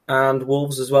and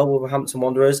Wolves as well, Wolverhampton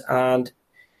Wanderers, and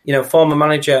former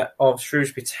manager of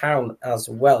Shrewsbury Town as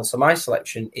well. So my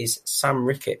selection is Sam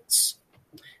Ricketts.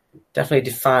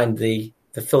 Definitely defined the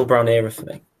Phil Brown era for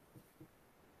me.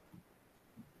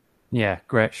 Yeah,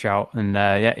 great shout. And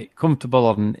comfortable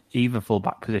on either full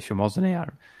back position, wasn't he? I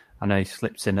know he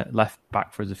slips in at left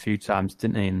back for us a few times,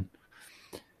 didn't he? And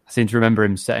I seem to remember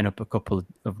him setting up a couple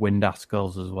of Windass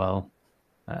goals as well.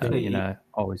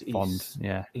 Always fond.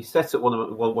 Yeah, he set up one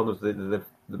of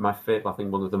my favourite. I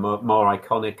think one of the more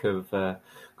iconic of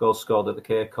goals scored at the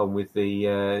K-Con with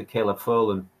the Caleb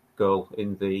Folan goal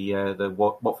in the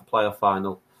Watford playoff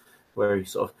final, where he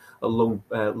sort of a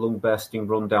lung bursting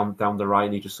run down the right,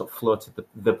 and he just sort of floated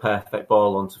the perfect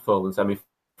ball onto Folan's. I mean,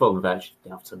 Folan eventually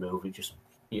didn't have to move.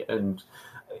 And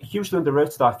hugely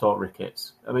underrated, I thought,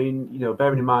 Ricketts. I mean,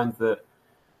 bearing in mind that,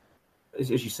 as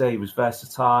you say, he was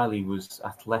versatile, he was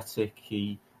athletic.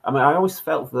 I always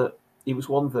felt that he was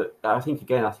one that, I think he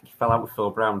fell out with Phil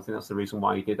Brown. I think that's the reason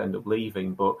why he did end up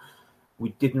leaving. But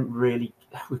we could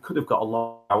have got a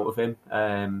lot out of him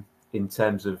in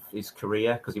terms of his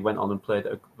career, because he went on and played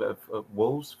at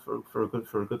Wolves for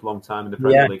a good long time in the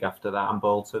Premier League after that, and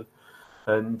Bolton.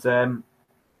 And it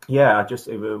was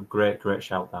a great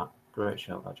shout that. Great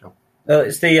shout that, John.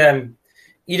 It's the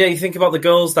you think about the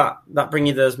goals that bring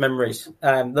you those memories.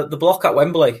 The block at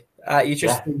Wembley, you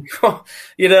just think,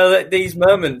 these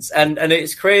moments, and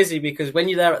it's crazy because when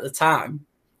you're there at the time,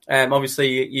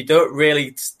 obviously you don't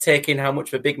really take in how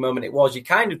much of a big moment it was. You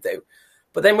kind of do,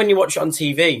 but then when you watch it on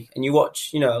TV and you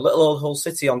watch, little old Hull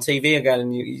City on TV again,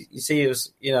 and you see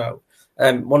us,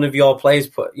 one of your players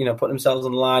put themselves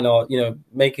on the line, or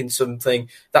making something.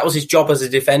 That was his job as a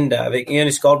defender. I think he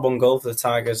only scored one goal for the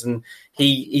Tigers, and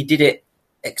he did it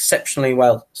exceptionally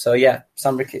well. So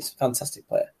Sam Ricketts, fantastic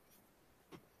player.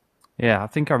 Yeah, I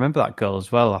think I remember that goal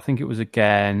as well. I think it was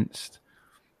against,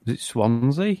 was it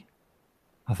Swansea?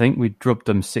 I think we drubbed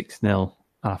them 6-0,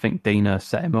 and I think Dino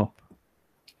set him up.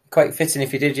 Quite fitting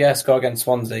if he did, score against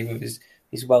Swansea with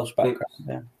his Welsh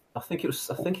background. I think it was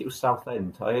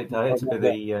Southend. I had to be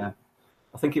the.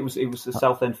 I think it was the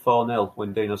Southend 4-0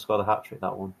 when Dino scored a hat trick.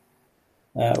 That one.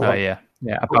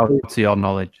 About to your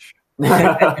knowledge.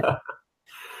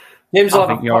 James, I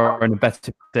think you're in a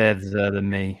better state than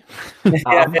me.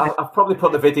 I've probably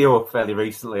put the video up fairly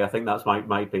recently. I think that's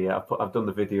might be it. I've done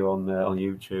the video on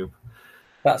YouTube.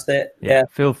 That's it. Yeah.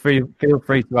 Feel free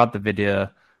to add the video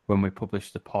when we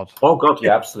publish the pod. Oh God,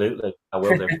 yeah, absolutely. I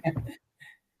will do.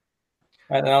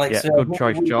 Right then, Alex. Good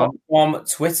choice, John. From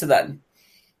Twitter then.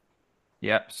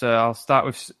 Yeah, so I'll start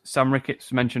with Sam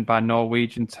Ricketts, mentioned by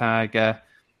Norwegian Tiger,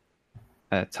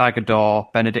 Tiger Door,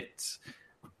 Benedict,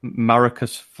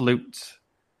 Maracus Flute,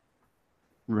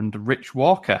 and Rich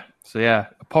Walker. So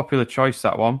a popular choice,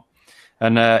 that one.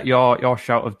 And your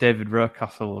shout of David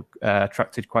Rocastle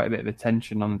attracted quite a bit of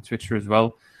attention on Twitter as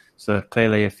well. So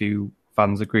clearly a few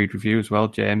fans agreed with you as well,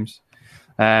 James.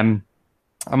 I'm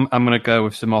going to go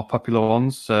with some more popular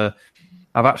ones. So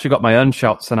I've actually got my own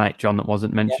shout tonight, John, that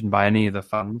wasn't mentioned by any of the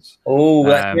fans. Oh,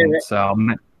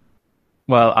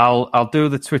 I'll do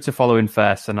the Twitter following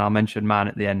first, and I'll mention mine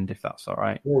at the end if that's all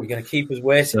right. Oh, you're going to keep us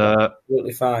waiting.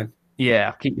 Absolutely fine. Yeah,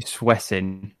 I'll keep you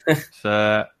sweating.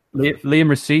 So Liam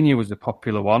Rossigna was a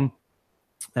popular one.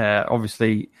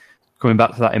 Obviously, coming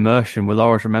back to that immersion, we'll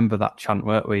always remember that chant,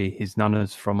 won't we? His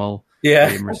nana's from Hull. Yeah.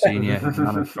 Liam Rossigna, his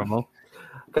nana's from Hull.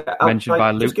 Mentioned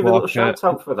by Luke just give Walker. A little shout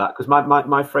out for that, because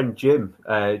my friend Jim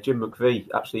McVie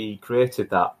actually created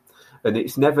that, and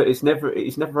it's never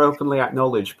openly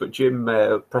acknowledged. But Jim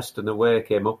Preston Away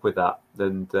came up with that,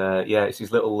 and it's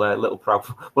his little proud,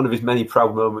 one of his many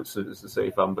proud moments as a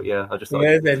City fan. But yeah, I just thought,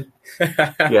 amazing.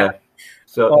 Yeah.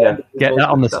 So get that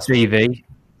on the CV.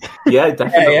 Yeah,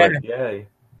 definitely. Yeah.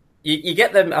 You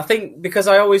get them. I think because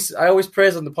I always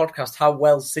praise on the podcast how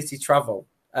well City travel.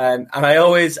 And I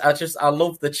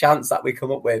love the chants that we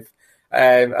come up with.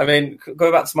 I mean,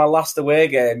 going back to my last away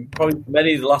game, probably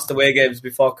many of the last away games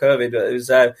before COVID, but it was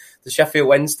the Sheffield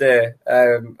Wednesday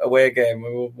away game.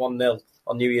 We were 1-0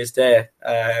 on New Year's Day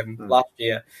last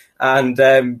year. And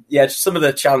just some of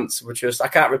the chants were I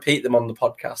can't repeat them on the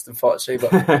podcast, unfortunately,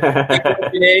 but the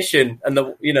combination and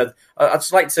I'd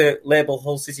just like to label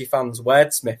Hull City fans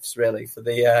wordsmiths, really, for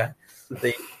the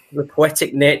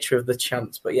poetic nature of the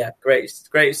chants. But yeah, great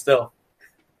stuff.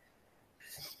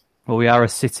 Well, we are a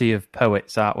city of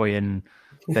poets, aren't we, and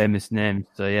famous names.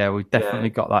 So yeah, we've definitely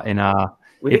got that in our...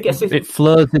 It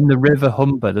flows in the River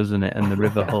Humber, doesn't it, and the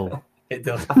River Hull. It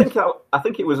does. I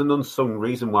think it was an unsung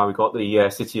reason why we got the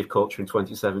City of Culture in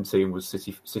 2017 was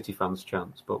City fans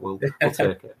chants, but we'll take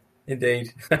it.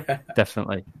 Indeed.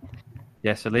 Definitely.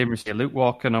 Yeah, so Liam Rossigna, Luke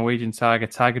Walker, Norwegian Tiger,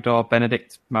 Tiger Door,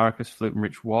 Benedict, Marcus Flute and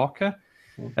Rich Walker.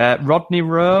 Rodney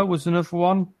Rowe was another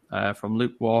one from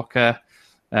Luke Walker,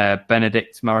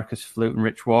 Benedict, Marcus Flute and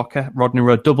Rich Walker. Rodney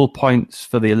Rowe, double points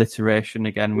for the alliteration.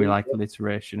 Again, we like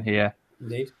alliteration here.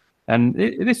 Indeed. And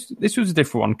this was a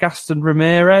different one. Gaston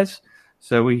Ramirez.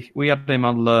 So we had him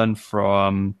on loan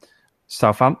from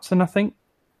Southampton, I think.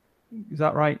 Is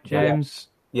that right, James?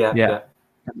 Yeah.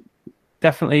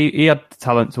 Definitely, he had the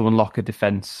talent to unlock a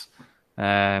defence,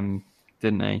 didn't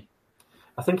he?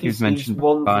 I think he was mentioned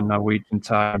by Norwegian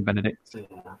Tiger and Benedict.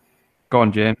 Yeah. Go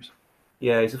on, James.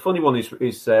 Yeah, it's a funny one.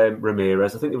 Is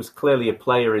Ramirez? I think there was clearly a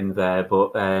player in there,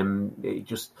 but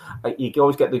you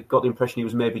always got the impression he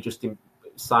was maybe just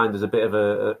signed as a bit of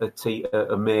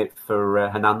a mate for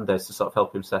Hernandez to sort of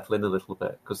help him settle in a little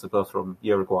bit, because they're both from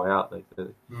Uruguay, aren't they?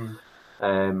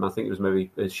 I think it was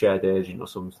maybe a shared agent or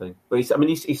something. But he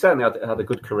certainly had a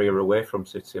good career away from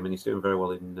City. I mean, he's doing very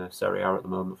well in Serie A at the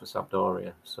moment for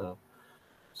Sampdoria. So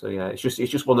yeah, it's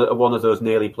just one of those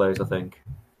nearly players, I think.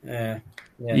 Yeah.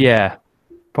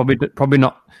 Probably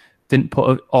not. Didn't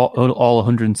put all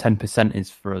 110%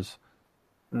 is for us.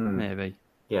 Maybe.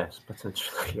 Yes,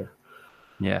 potentially. Yeah.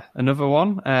 Yeah, another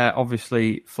one.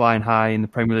 Obviously, flying high in the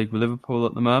Premier League with Liverpool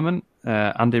at the moment.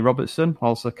 Andy Robertson,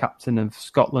 also captain of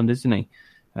Scotland, isn't he?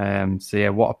 So yeah,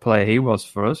 what a player he was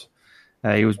for us.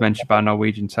 He was mentioned by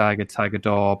Norwegian Tiger, Tiger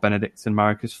Door, Benedict and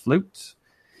Marcus Flute.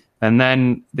 And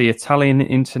then the Italian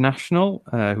international,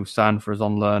 who signed for us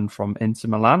on loan from Inter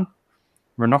Milan,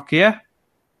 Ranocchia.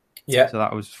 Yeah. So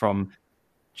that was from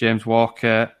James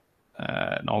Walker,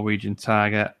 Norwegian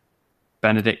Tiger,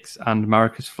 Benedict and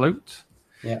Marcus Flute.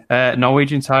 Yeah.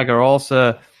 Norwegian Tiger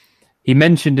also, he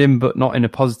mentioned him, but not in a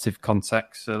positive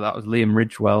context. So that was Liam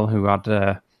Ridgewell, who had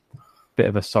a bit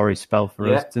of a sorry spell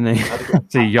for us, didn't he?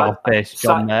 See your face,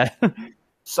 John, there.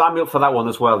 Sign me up for that one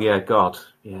as well. Yeah, God.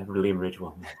 Yeah, Liam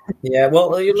Ridgewell. Yeah,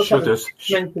 well, you look at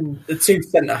the two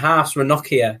centre halves,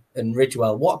 Ranocchia and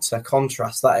Ridgewell. What a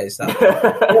contrast that is.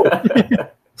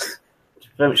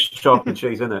 Very much chalk and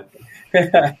cheese, isn't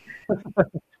it?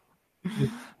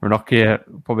 Ranocchia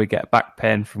will probably get back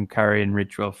pain from carrying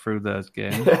Ridgewell through those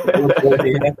games.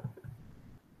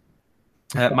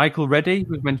 Michael Reddy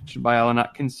was mentioned by Alan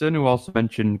Atkinson, who also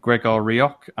mentioned Gregor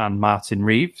Rioch and Martin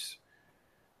Reeves.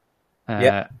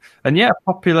 And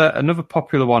another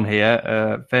popular one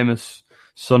here, famous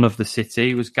son of the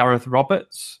city, was Gareth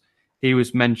Roberts. He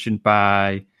was mentioned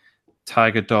by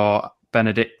Tiger Door,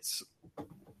 Benedict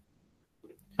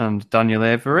and Daniel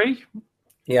Avery.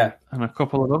 Yeah. And a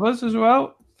couple of others as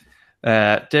well.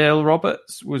 Dale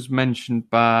Roberts was mentioned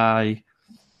by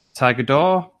Tiger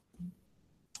Door.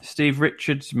 Steve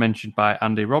Richards mentioned by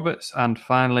Andy Roberts. And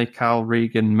finally, Carl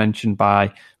Regan mentioned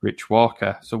by Rich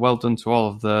Walker. So well done to all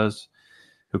of those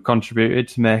who contributed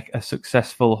to make a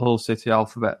successful Hull City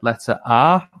alphabet letter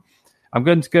R. I'm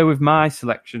going to go with my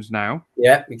selections now.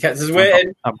 Yeah, you kept us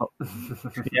waiting. I've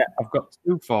got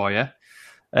two for you.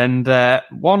 And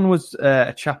one was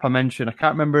a chap I mentioned. I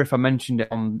can't remember if I mentioned it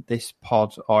on this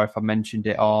pod or if I mentioned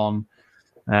it on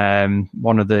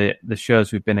one of the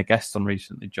shows we've been a guest on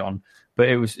recently, John. But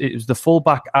it was the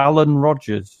fullback Alan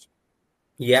Rogers,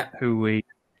 who we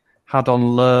had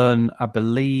on loan, I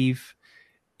believe,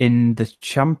 in the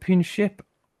Championship.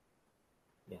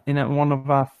 In one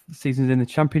of our seasons in the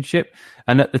Championship.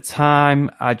 And at the time,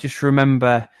 I just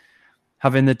remember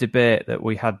having the debate that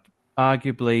we had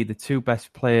arguably the two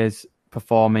best players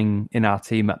performing in our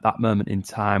team at that moment in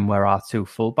time were our two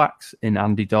fullbacks in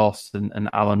Andy Dawson and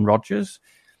Alan Rogers,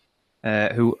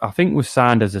 who I think was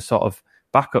signed as a sort of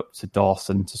backup to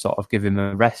Dawson to sort of give him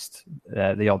a rest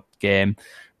the odd game.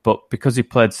 But because he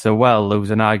played so well, there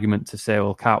was an argument to say,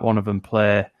 well, can't one of them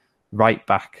play right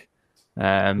back?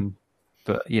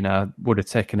 But, would have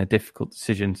taken a difficult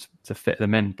decision to fit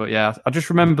them in. But, yeah, I just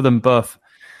remember them both,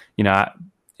 a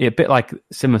bit like a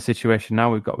similar situation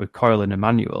now we've got with Coyle and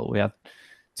Emmanuel. We had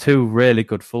two really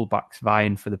good fullbacks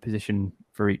vying for the position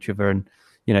for each other. And,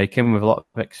 he came with a lot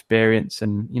of experience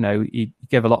and, he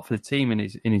gave a lot for the team in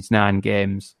his 9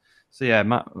 games. So, yeah,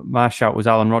 my shout was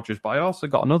Alan Rogers. But I also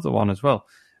got another one as well.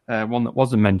 One that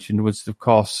wasn't mentioned was, of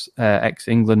course,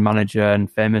 ex-England manager and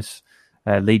famous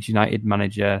Leeds United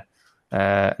manager,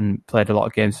 and played a lot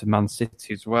of games for Man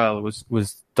City as well,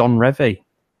 was Don Revie,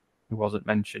 who wasn't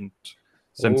mentioned.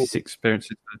 76 experiences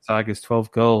for the Tigers,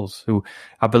 12 goals, who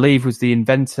I believe was the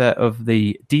inventor of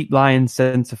the deep line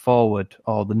centre forward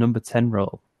or the number 10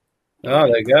 role. Oh,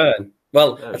 there you go.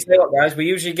 Well, I'll tell you what, guys, we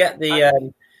usually get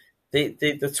the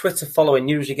Twitter following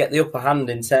usually get the upper hand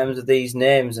in terms of these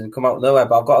names and come out of nowhere.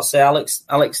 But I've got to say,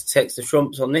 Alex takes the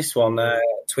trumps on this one,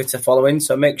 Twitter following.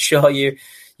 So make sure you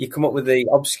come up with the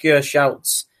obscure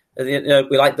shouts.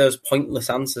 We like those pointless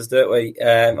answers, don't we,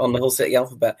 on the Hull City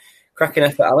alphabet. Cracking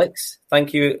effort, Alex.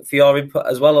 Thank you for your input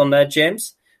as well on there,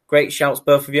 James. Great shouts,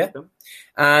 both of you.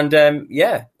 And,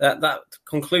 that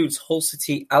concludes Hull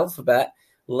City alphabet,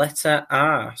 letter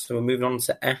R. So we're moving on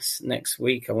to S next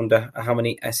week. I wonder how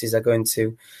many S's are going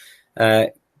to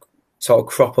sort of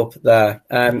crop up there.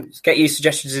 Get your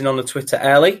suggestions in on the Twitter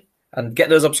early and get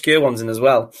those obscure ones in as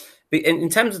well. In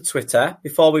terms of Twitter,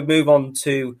 before we move on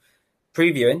to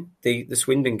previewing the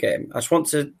Swindon game, I just want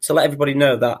to let everybody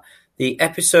know that the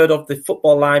episode of the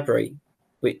Football Library,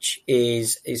 which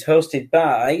is hosted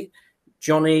by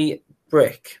Johnny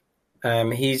Brick,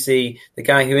 he's the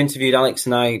guy who interviewed Alex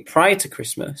and I prior to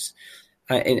Christmas,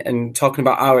 and talking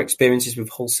about our experiences with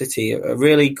Hull City. A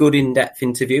really good in-depth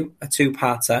interview, a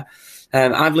 2-parter.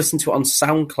 I've listened to it on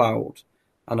SoundCloud.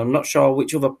 And I'm not sure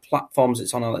which other platforms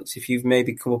it's on, Alex, if you've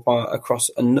maybe come up across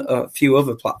a few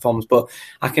other platforms. But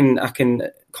I can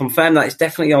confirm that it's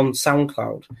definitely on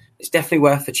SoundCloud. It's definitely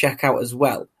worth a check out as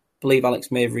well. I believe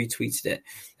Alex may have retweeted it.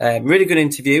 Really good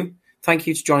interview. Thank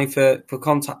you to Johnny for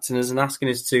contacting us and asking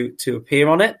us to appear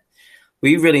on it.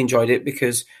 We really enjoyed it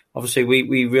because, obviously,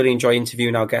 we really enjoy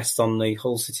interviewing our guests on the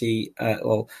Hull City,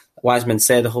 or Wise Men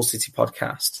Say the Hull City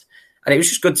podcast. And it was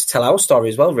just good to tell our story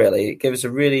as well, really.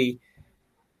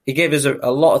 It gave us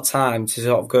a lot of time to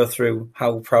sort of go through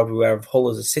how proud we were of Hull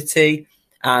as a city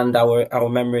and our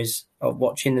memories of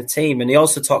watching the team. And he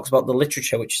also talks about the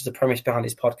literature, which is the premise behind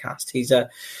his podcast. He's a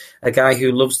guy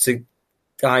who loves to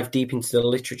dive deep into the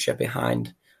literature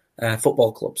behind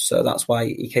football clubs. So that's why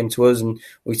he came to us, and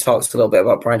we talked a little bit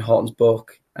about Brian Horton's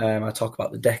book. I talk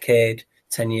about the decade,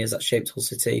 10 years that shaped Hull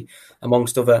City,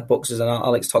 amongst other books. And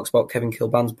Alex talks about Kevin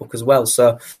Kilban's book as well.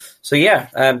 So yeah,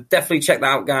 definitely check that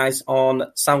out, guys, on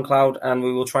SoundCloud, and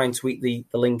we will try and tweet the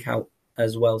link out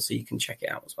as well so you can check it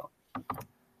out as well.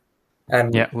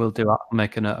 Yeah, we'll do that. I'll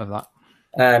make a note of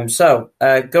that. So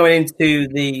going into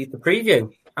the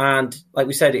preview, and like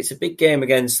we said, it's a big game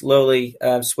against lowly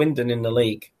Swindon in the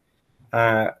league.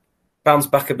 Bounce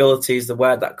back ability is the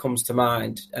word that comes to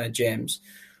mind, James.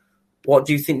 What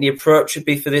do you think the approach should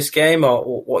be for this game, or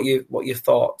what are your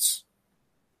thoughts?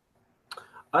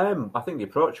 I think the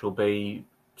approach will be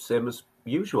same as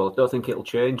usual. I don't think it'll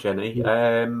change any.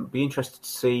 Be interested to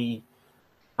see.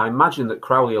 I imagine that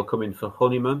Crowley will come in for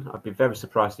Honeyman. I'd be very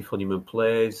surprised if Honeyman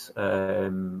plays.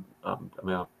 It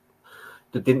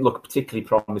didn't look particularly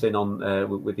promising on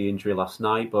with the injury last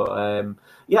night, but I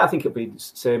think it'll be the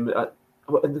same.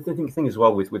 The thing as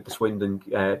well with the Swindon,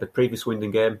 the previous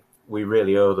Swindon game, we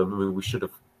really owe them. I mean, we should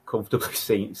have comfortably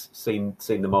seen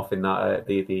them off in that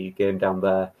the game down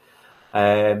there.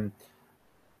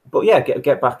 But yeah,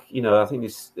 get back. I think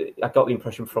I got the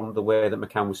impression from the way that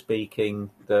McCann was speaking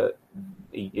that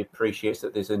he appreciates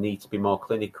that there's a need to be more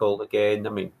clinical again. I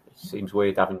mean, it seems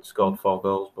weird having scored 4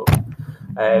 goals, but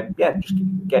just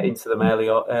get into them early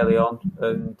on,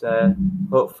 and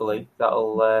hopefully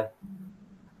that'll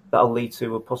that'll lead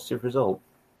to a positive result.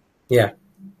 Yeah.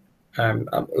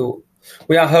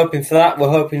 We are hoping for that. We're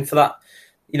hoping for that,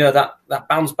 that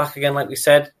bounce back again, like we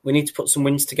said. We need to put some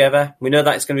wins together. We know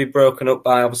that it's going to be broken up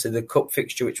by, obviously, the cup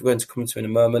fixture, which we're going to come to in a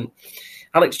moment.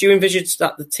 Alex, do you envisage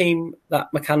that the team that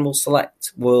McCann will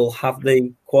select will have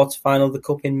the quarterfinal of the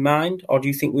cup in mind? Or do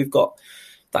you think we've got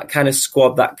that kind of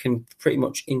squad that can pretty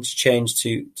much interchange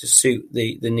to suit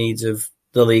the needs of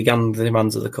the league and the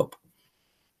demands of the cup?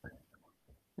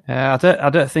 I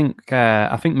don't think.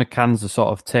 I think McCann's a sort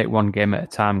of take one game at a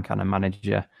time kind of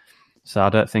manager, so I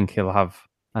don't think he'll have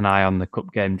an eye on the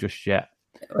cup game just yet.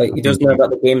 He does know that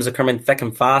the games are coming thick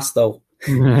and fast, though.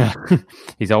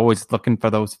 He's always looking for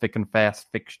those thick and fast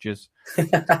fixtures.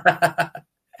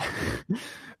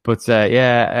 But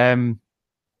I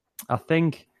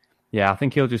think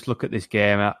he'll just look at this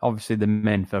game. Obviously, the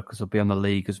main focus will be on the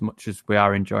league as much as we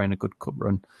are enjoying a good cup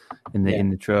run in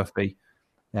the trophy.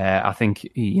 I think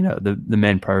the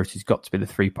main priority's got to be the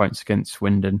 3 points against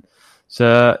Swindon.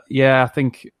 So I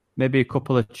think maybe a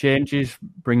couple of changes,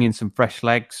 bring in some fresh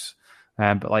legs.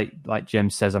 But like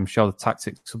James says, I'm sure the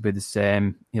tactics will be the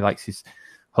same. He likes his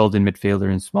holding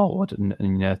midfielder in Smallwood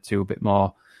and two a bit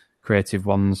more creative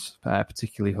ones,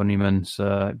 particularly Honeyman.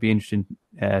 So it'd be interesting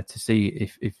to see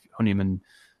if Honeyman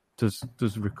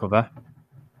does recover.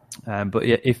 But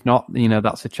if not,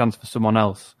 that's a chance for someone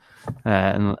else.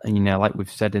 And like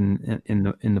we've said in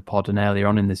the pod and earlier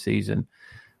on in the season,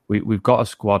 we've got a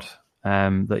squad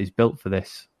that is built for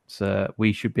this. So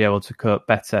we should be able to cope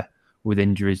better with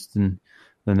injuries than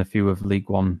a few of League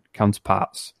One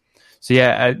counterparts. So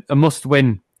a must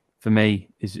win for me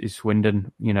is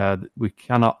Swindon. We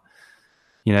cannot.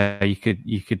 You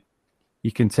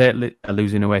can take a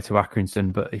losing away to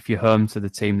Accrington, but if you're home to the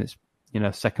team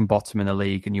that's second bottom in the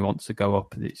league and you want to go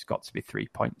up, it's got to be 3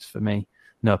 points for me.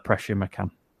 No pressure, McCann.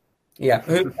 Yeah,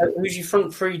 who's your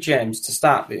front three, James, to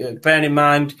start? Bearing in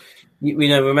mind, we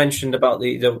mentioned about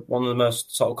the one of the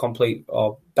most sort of complete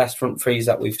or best front threes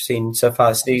that we've seen so far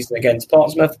this season against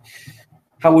Portsmouth.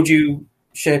 How would you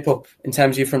shape up in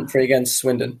terms of your front three against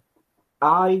Swindon?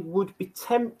 I would be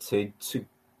tempted to.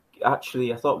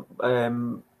 Actually, I thought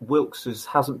Wilkes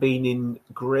hasn't been in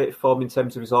great form in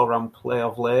terms of his all-round play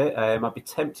of late. I'd be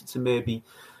tempted to maybe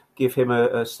give him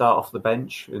a start off the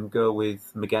bench and go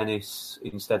with Magennis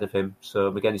instead of him.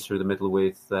 So Magennis through the middle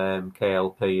with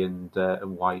KLP and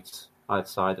White either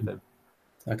side of him.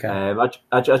 Okay.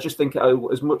 I just think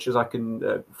as much as I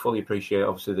can fully appreciate,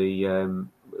 obviously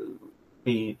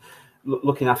the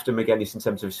looking after Magennis in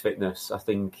terms of his fitness, I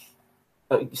think.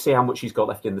 See how much he's got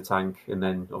left in the tank, and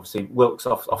then obviously Wilkes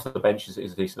off the bench is a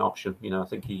decent option. I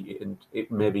think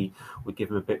it maybe would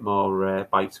give him a bit more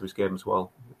bite to his game as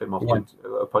well, a bit more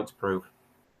point to prove.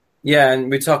 Yeah,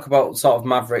 and we talk about sort of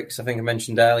mavericks. I think I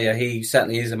mentioned earlier, he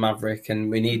certainly is a maverick,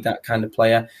 and we need that kind of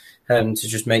player to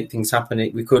just make things happen.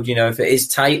 We could, if it is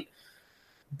tight,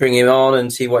 bring him on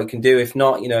and see what he can do. If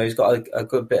not, he's got a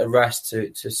good bit of rest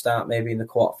to start maybe in the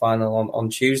quarterfinal on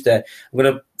Tuesday. I'm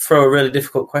going to throw a really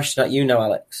difficult question at you now,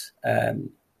 Alex.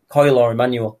 Coyle or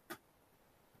Emmanuel?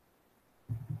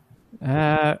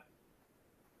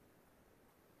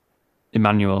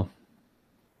 Emmanuel.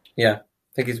 Yeah,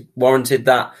 I think he's warranted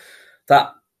that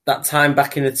time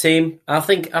back in the team. I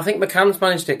think McCann's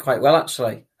managed it quite well,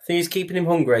 actually. I think he's keeping him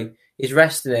hungry. He's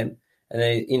resting him,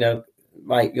 and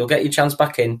Mike, you'll get your chance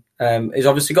back in. He's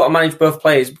obviously got to manage both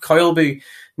players. Coyle will be,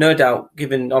 no doubt,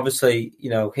 given obviously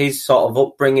his sort of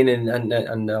upbringing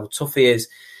and how tough he is,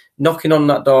 knocking on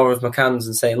that door of McCann's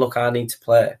and saying, "Look, I need to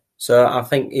play." So I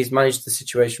think he's managed the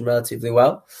situation relatively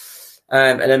well.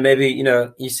 And then maybe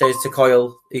he says to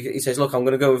Coyle, he says, "Look, I'm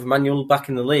going to go with Emmanuel back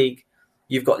in the league.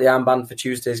 You've got the armband for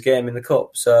Tuesday's game in the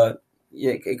cup, so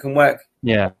it can work.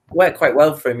 Yeah, work quite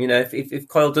well for him. If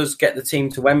Coyle does get the team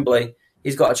to Wembley,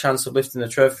 he's got a chance of lifting the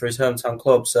trophy for his hometown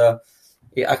club. So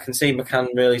I can see McCann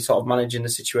really sort of managing the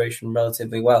situation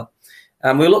relatively well.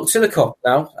 We'll look to the cup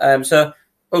now.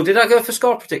 Did I go for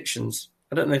score predictions?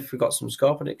 I don't know if we've got some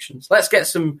score predictions. Let's get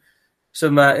some. You're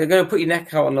going to put your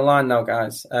neck out on the line now,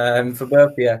 guys, for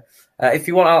both of you. If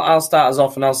you want, I'll start us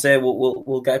off and I'll say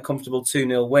we'll get a comfortable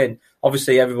 2-0 win.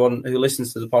 Obviously, everyone who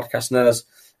listens to the podcast knows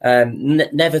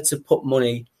never to put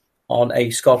money on a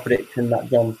score prediction that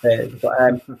John says.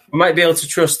 But we might be able to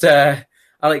trust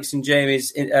Alex and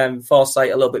Jamie's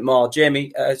foresight a little bit more.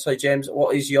 James,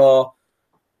 what is your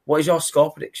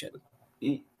score prediction?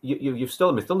 You've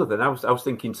stolen my thunder then. I was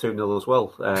thinking 2-0 as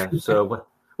well. So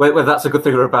whether that's a good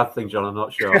thing or a bad thing, John, I'm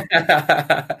not sure.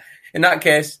 In that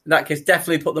case,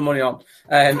 definitely put the money on.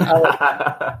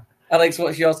 Alex,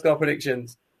 what's your score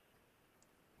predictions?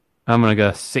 I'm going to go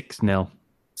 6-0.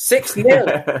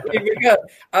 6-0. Here we go.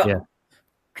 Yeah.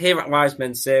 here at Wise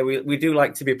Men Say, we do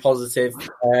like to be positive.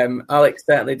 Alex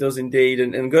certainly does indeed,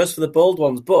 and goes for the bold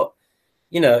ones. But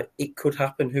it could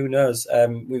happen. Who knows?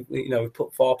 We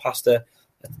put 4 past a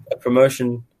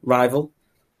promotion rival.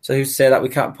 So who's to say that we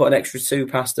can't put an extra 2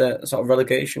 past a sort of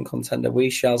relegation contender? We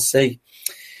shall see.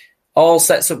 All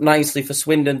sets up nicely for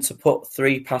Swindon to put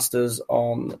 3 past us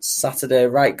on Saturday.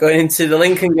 Right, going into the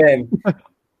Lincoln game.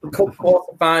 Cup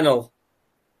quarter-final.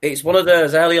 It's one of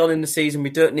those early on in the season. We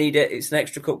don't need it. It's an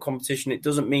extra cup competition. It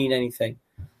doesn't mean anything.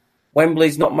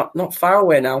 Wembley's not far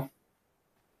away now.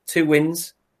 2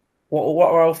 wins.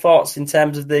 What are our thoughts in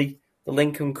terms of the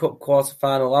Lincoln Cup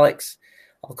quarter-final? Alex,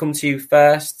 I'll come to you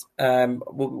first.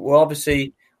 We'll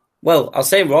obviously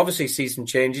see some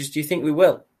changes. Do you think we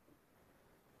will?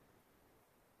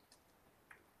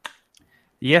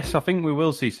 Yes, I think we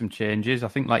will see some changes. I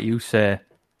think, like you say,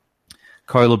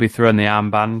 Coyle will be throwing the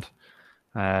armband.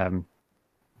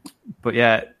 But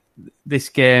yeah, this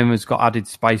game has got added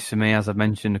spice for me, as I've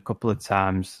mentioned a couple of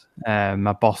times.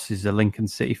 My boss is a Lincoln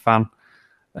City fan.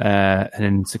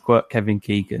 And to quote Kevin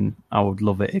Keegan, I would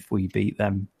love it if we beat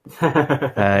them.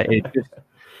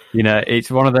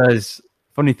 It's one of those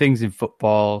funny things in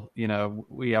football.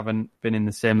 We haven't been in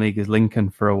the same league as Lincoln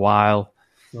for a while.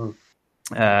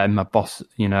 My boss,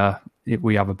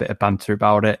 we have a bit of banter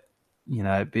about it.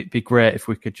 It'd be great if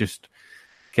we could just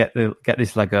get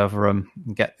this leg over them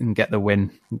and get the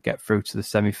win and get through to the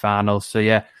semi-finals. So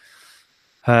yeah,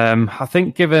 I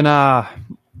think given our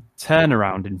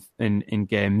turnaround in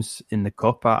games in the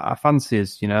cup, I fancy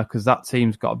us, because that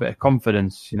team's got a bit of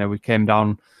confidence. We came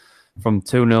down from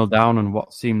 2-0 down and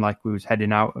what seemed like we was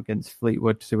heading out against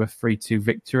Fleetwood to a 3-2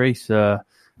 victory. So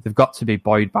they've got to be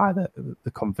buoyed by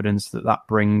the confidence that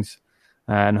brings.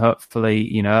 And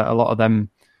hopefully, a lot of them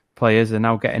players are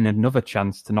now getting another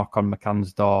chance to knock on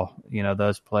McCann's door.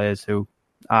 Those players who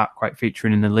aren't quite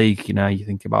featuring in the league. You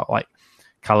think about like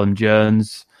Callum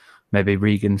Jones, maybe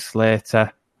Regan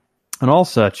Slater, and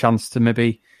also a chance to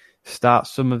maybe start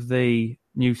some of the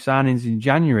new signings in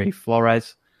January.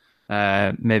 Flores,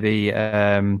 maybe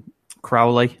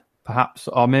Crowley, perhaps,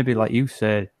 or maybe like you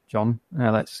say, John,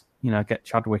 let's get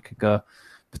Chadwick a go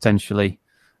potentially.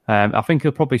 I think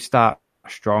he'll probably start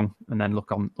strong and then look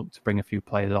to bring a few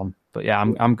players on. But yeah,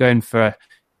 I'm going for,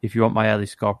 if you want my early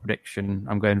score prediction,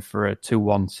 I'm going for a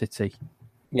 2-1 City.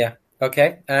 Yeah,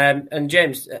 okay. And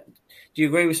James, do you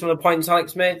agree with some of the points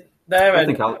Alex made there? I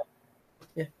think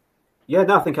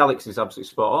Alex is absolutely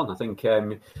spot on. I think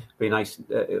it'd be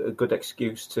a good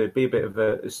excuse to be a bit of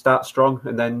a start strong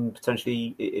and then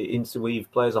potentially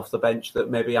interweave players off the bench that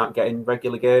maybe aren't getting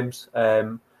regular games.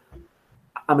 I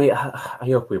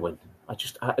hope we win.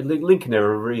 Lincoln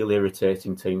are a really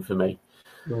irritating team for me.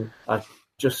 I've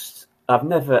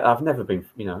never been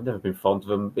fond of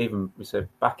them. Even we said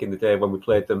back in the day when we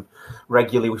played them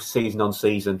regularly with season on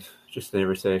season, just an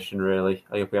irritation really.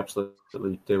 I hope we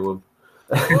absolutely do them.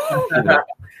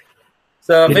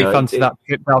 So I think fancy that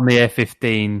trip down the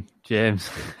A15, James.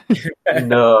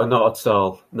 No, not at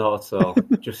all.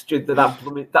 Just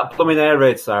that plumbing air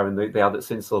raid siren they had at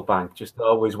Sinsel Bank just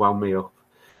always wound me up.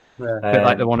 A bit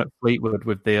like the one at Fleetwood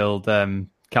with the old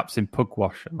Captain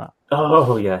Pugwash and that.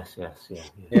 Oh yes,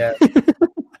 yeah.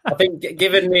 I think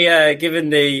given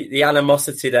the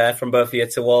animosity there from both of you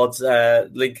towards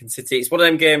Lincoln City, it's one of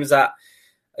them games that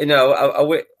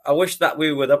I wish that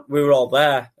we were all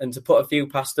there and to put a few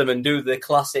past them and do the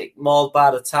classic mauled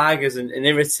by the Tigers and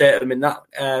irritate them in that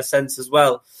sense as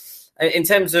well. In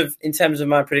terms of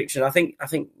my prediction, I think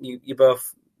you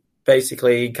both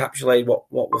basically encapsulate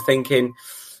what we're thinking.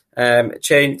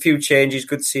 Few changes.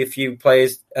 Good to see a few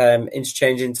players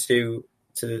interchange into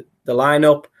the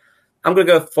lineup. I'm going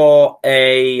to go for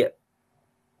a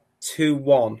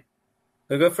 2-1.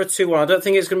 We'll go for a 2-1. I don't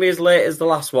think it's going to be as late as the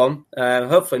last one.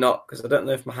 Hopefully not, because I don't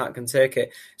know if my heart can take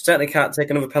it. Certainly can't take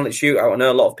another penalty shootout. I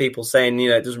know a lot of people saying,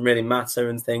 it doesn't really matter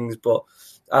and things, but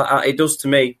it does to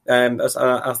me.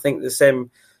 I think the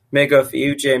same may go for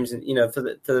you, James. And for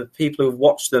the people who've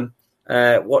watched them,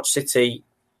 watch City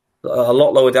a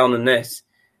lot lower down than this,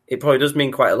 it probably does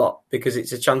mean quite a lot because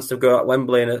it's a chance to go at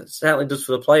Wembley, and it certainly does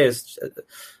for the players.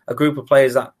 A group of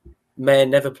players that may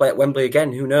never play at Wembley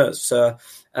again. Who knows? So,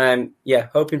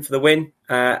 hoping for the win,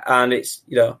 and it's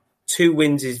 2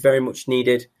 wins is very much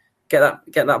needed. Get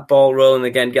that ball rolling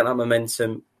again. Get that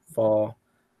momentum for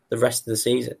the rest of the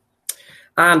season.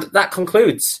 And that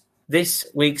concludes this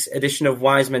week's edition of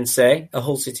Wise Men Say, a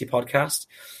Hull City podcast.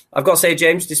 I've got to say,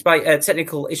 James, despite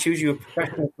technical issues, you were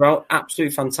professional throughout.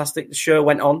 Absolutely fantastic. The show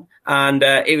went on, and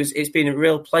it's been a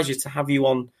real pleasure to have you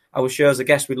on our show as a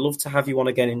guest. We'd love to have you on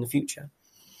again in the future.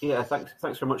 Yeah,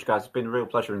 thanks very much, guys. It's been a real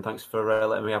pleasure, and thanks for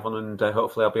letting me have on. And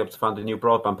hopefully, I'll be able to find a new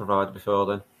broadband provider before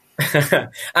then.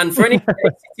 And for any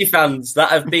City fans that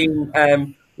have been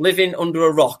living under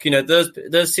a rock,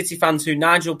 those City fans who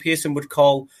Nigel Pearson would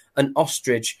call an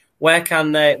ostrich, where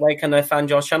can they find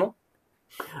your channel?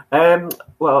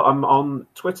 Well, I'm on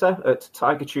Twitter at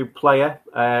TigerTubePlayer,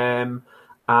 and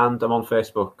I'm on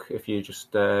Facebook. If you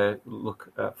just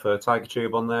look for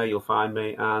TigerTube on there, you'll find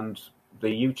me. And the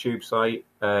YouTube site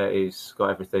is got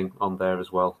everything on there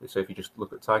as well. So if you just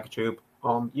look at TigerTube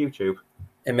on YouTube.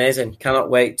 Amazing.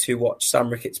 Cannot wait to watch Sam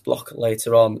Rickett's block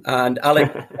later on. And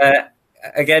Alex,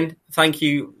 again, thank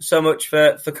you so much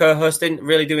for co-hosting.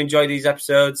 Really do enjoy these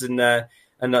episodes and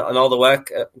all the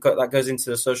work that goes into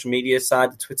the social media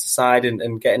side, the Twitter side,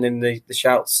 and getting in the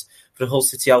shouts for the Hull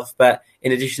City Alphabet,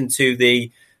 in addition to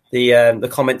the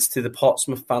comments to the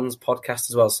Portsmouth Fans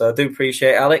podcast as well. So I do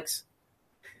appreciate it, Alex.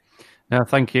 No,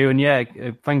 thank you.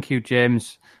 And thank you,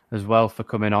 James, as well, for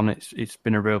coming on. It's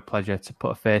been a real pleasure to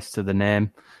put a face to the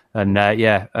name. And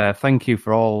thank you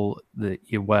for all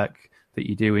your work that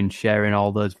you do in sharing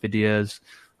all those videos.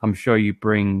 I'm sure you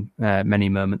bring many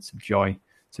moments of joy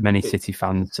to many City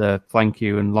fans. Thank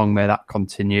you, and long may that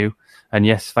continue. And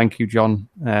yes, thank you, John,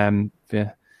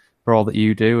 for all that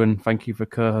you do, and thank you for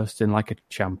co-hosting like a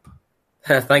champ.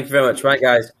 Thank you very much. Right,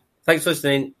 guys. Thanks for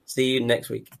listening. See you next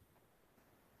week.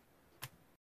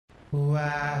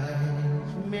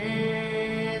 Wise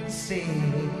men say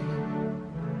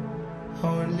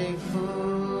only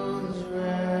fools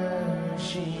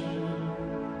rush in,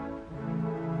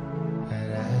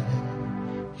 but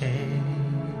I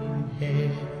am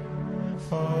here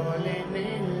falling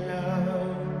in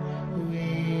love with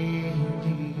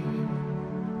you.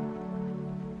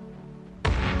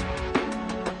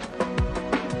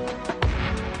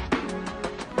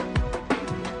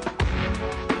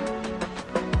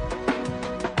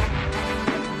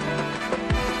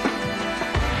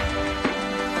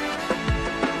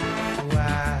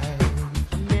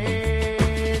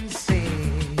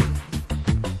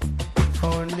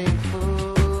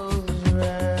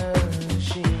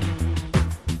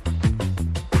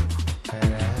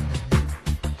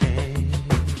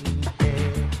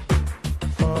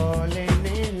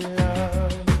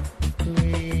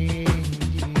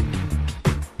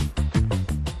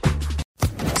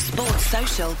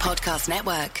 Podcast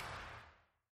Network.